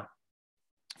EBITDA.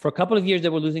 For a couple of years, they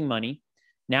were losing money.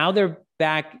 Now they're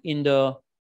back in the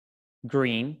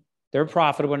green. They're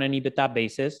profitable on an EBITDA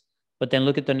basis. But then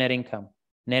look at the net income.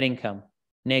 Net income,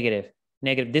 negative,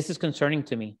 negative. This is concerning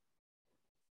to me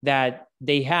that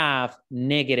they have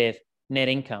negative net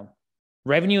income.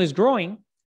 Revenue is growing.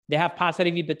 They have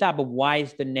positive EBITDA, but why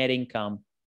is the net income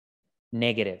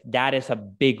negative? That is a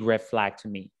big red flag to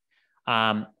me.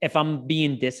 If I'm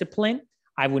being disciplined,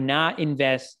 I would not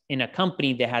invest in a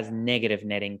company that has negative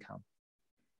net income.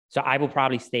 So I will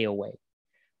probably stay away.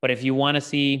 But if you want to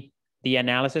see the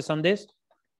analysis on this,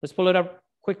 let's pull it up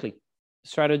quickly.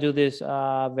 Let's try to do this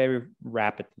very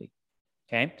rapidly.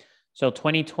 Okay. So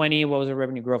 2020, what was the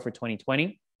revenue growth for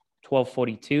 2020?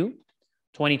 1242.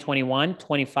 2021,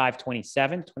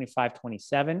 2527,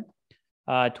 2527.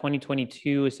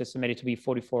 2022 is estimated to be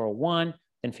 4401,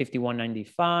 then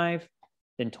 5195.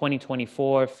 Then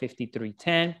 2024,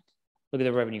 5310. Look at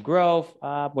the revenue growth.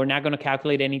 We're not going to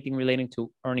calculate anything relating to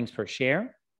earnings per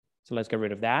share. So let's get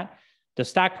rid of that. The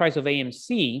stock price of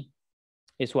AMC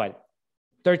is what?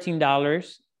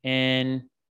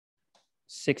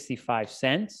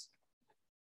 $13.65.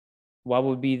 What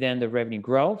would be then the revenue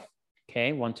growth?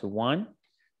 Okay, 1-to-1.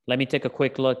 Let me take a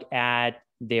quick look at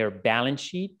their balance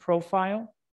sheet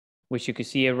profile, which you can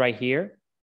see it right here.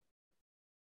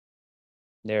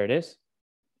 There it is.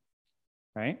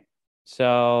 Right?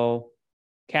 So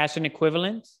cash and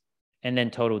equivalents and then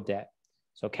total debt.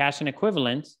 So cash and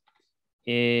equivalents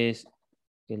is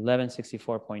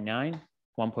 1164.9,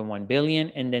 1.1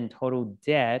 billion, and then total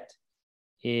debt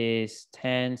is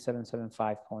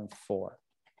 10775.4.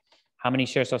 How many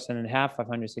shares outstanding have?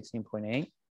 516.8.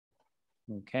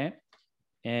 Okay.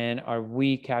 And are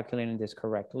we calculating this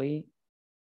correctly?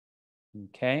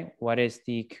 Okay. What is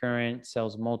the current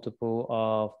sales multiple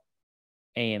of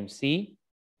AMC?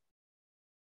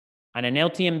 On an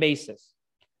LTM basis,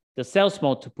 the sales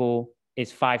multiple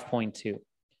is 5.2.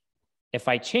 If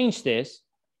I change this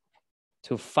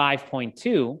to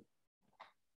 5.2,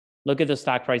 look at the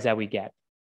stock price that we get,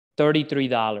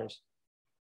 $33.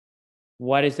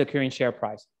 What is the current share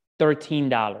price?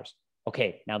 $13.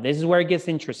 Okay, now this is where it gets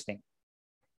interesting.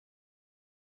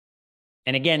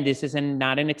 And again, this is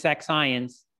not an exact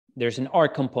science. There's an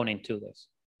art component to this.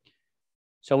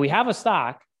 So we have a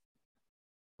stock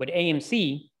with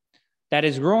AMC that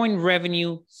is growing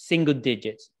revenue single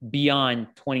digits beyond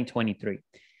 2023.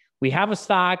 We have a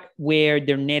stock where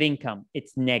their net income,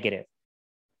 it's negative.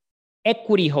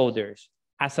 Equity holders,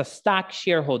 as a stock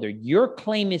shareholder, your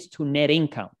claim is to net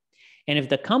income. And if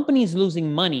the company is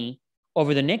losing money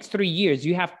over the next 3 years,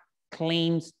 you have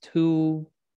claims to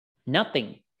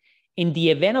nothing. In the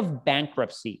event of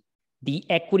bankruptcy, the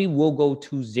equity will go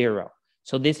to zero.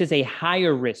 So this is a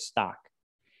higher risk stock.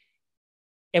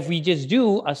 If we just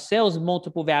do a sales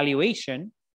multiple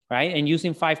valuation, right, and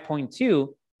using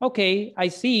 5.2, okay, I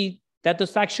see that the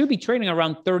stock should be trading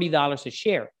around $30 a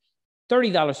share.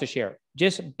 $30 a share,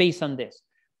 just based on this.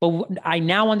 But I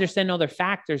now understand other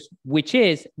factors, which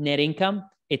is net income,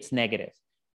 it's negative.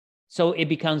 So it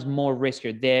becomes more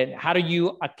riskier. Then how do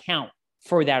you account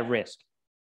for that risk?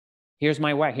 Here's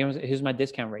my WACC, here's my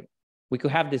discount rate. We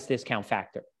could have this discount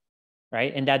factor,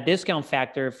 right? And that discount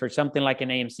factor for something like an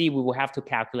AMC, we will have to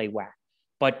calculate WACC.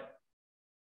 But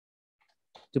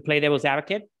to play devil's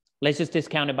advocate, let's just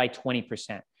discount it by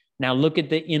 20%. Now look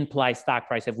at the implied stock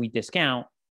price. If we discount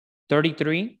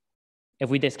 33, if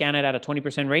we discount it at a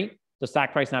 20% rate, the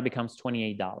stock price now becomes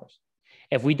 $28.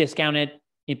 If we discount it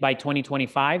by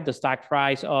 2025, the stock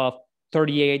price of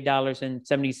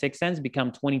 $38.76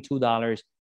 become $22.44.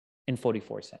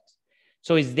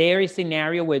 So is there a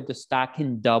scenario where the stock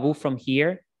can double from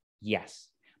here? Yes.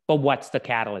 But what's the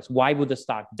catalyst? Why would the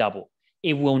stock double?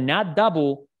 It will not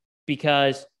double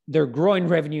because they're growing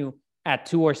revenue at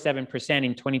 2 or 7%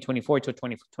 in 2024 to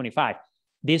 2025.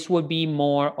 This would be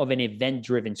more of an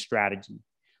event-driven strategy.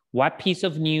 What piece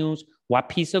of news, what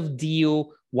piece of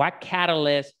deal, what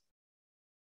catalyst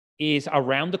is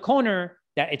around the corner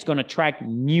that it's going to attract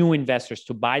new investors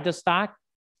to buy the stock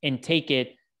and take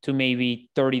it to maybe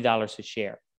 $30 a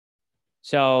share.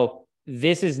 So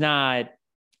this is not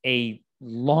a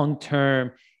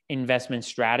long-term investment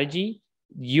strategy.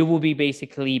 You will be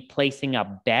basically placing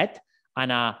a bet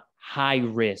on a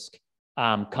high-risk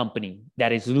company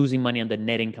that is losing money on the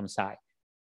net income side.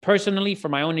 Personally, for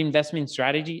my own investment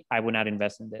strategy, I would not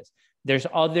invest in this. There's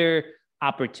other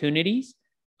opportunities,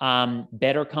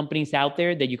 better companies out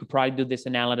there that you could probably do this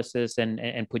analysis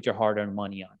and put your hard-earned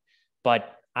money on.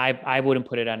 But I wouldn't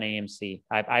put it on AMC.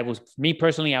 Me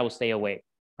personally, I would stay away,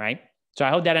 right? So I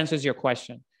hope that answers your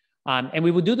question. And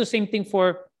we would do the same thing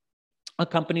for a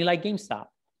company like GameStop.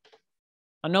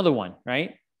 Another one,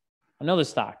 right? Another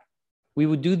stock. We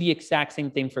would do the exact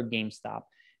same thing for GameStop.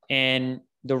 And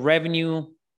the revenue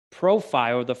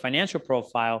profile or the financial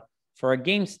profile for a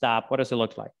GameStop, what does it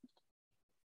look like?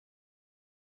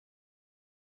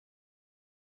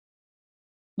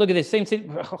 Look at this same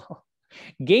thing.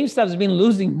 GameStop's been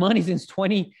losing money since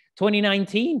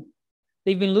 2019.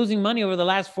 They've been losing money over the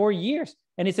last 4 years,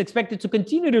 and it's expected to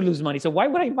continue to lose money. So why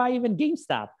would I buy even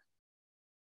GameStop?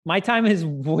 My time is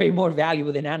way more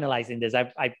valuable than analyzing this.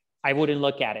 I wouldn't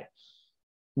look at it.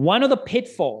 One of the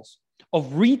pitfalls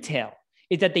of retail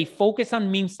is that they focus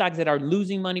on meme stocks that are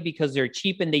losing money because they're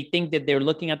cheap, and they think that they're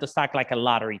looking at the stock like a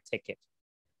lottery ticket.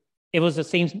 It was the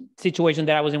same situation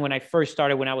that I was in when I first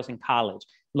started when I was in college,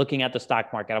 looking at the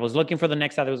stock market. I was looking for the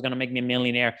next stock that was going to make me a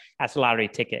millionaire as a lottery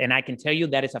ticket. And I can tell you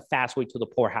that is a fast way to the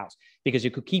poorhouse, because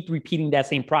you could keep repeating that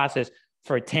same process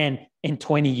for 10 and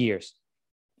 20 years.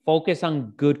 Focus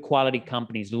on good quality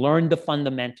companies, learn the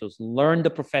fundamentals, learn the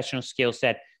professional skill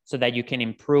set so that you can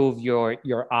improve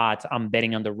your odds on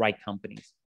betting on the right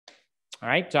companies. All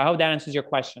right. So I hope that answers your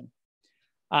question.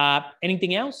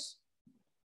 Anything else?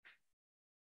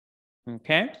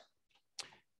 Okay.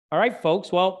 All right,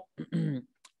 folks. Well,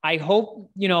 I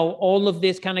hope, all of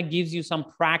this kind of gives you some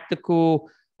practical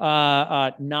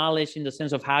knowledge in the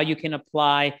sense of how you can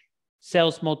apply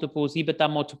sales multiples, EBITDA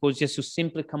multiples, just to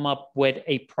simply come up with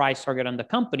a price target on the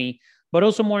company. But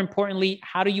also, more importantly,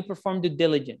 how do you perform due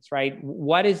diligence, right?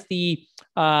 What is the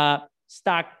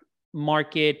stock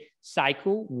market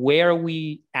cycle? Where are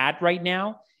we at right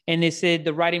now? And is it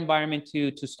the right environment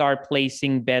to start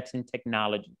placing bets in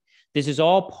technology? This is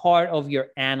all part of your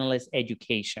analyst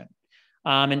education.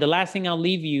 And the last thing I'll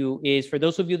leave you is, for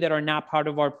those of you that are not part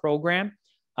of our program,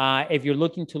 if you're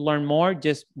looking to learn more,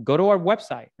 just go to our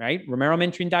website, right?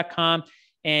 RomeroMentoring.com.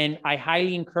 And I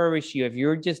highly encourage you, if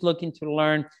you're just looking to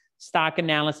learn stock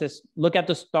analysis, look at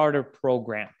the starter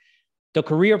program. The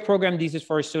career program, this is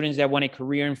for students that want a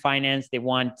career in finance. They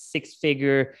want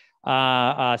six-figure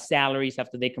salaries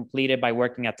after they complete it by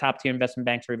working at top-tier investment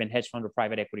banks or even hedge fund or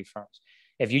private equity firms.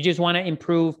 If you just want to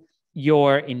improve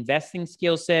your investing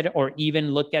skill set, or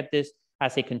even look at this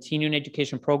as a continuing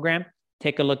education program,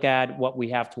 take a look at what we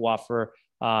have to offer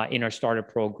in our starter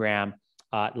program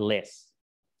list.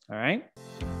 All right.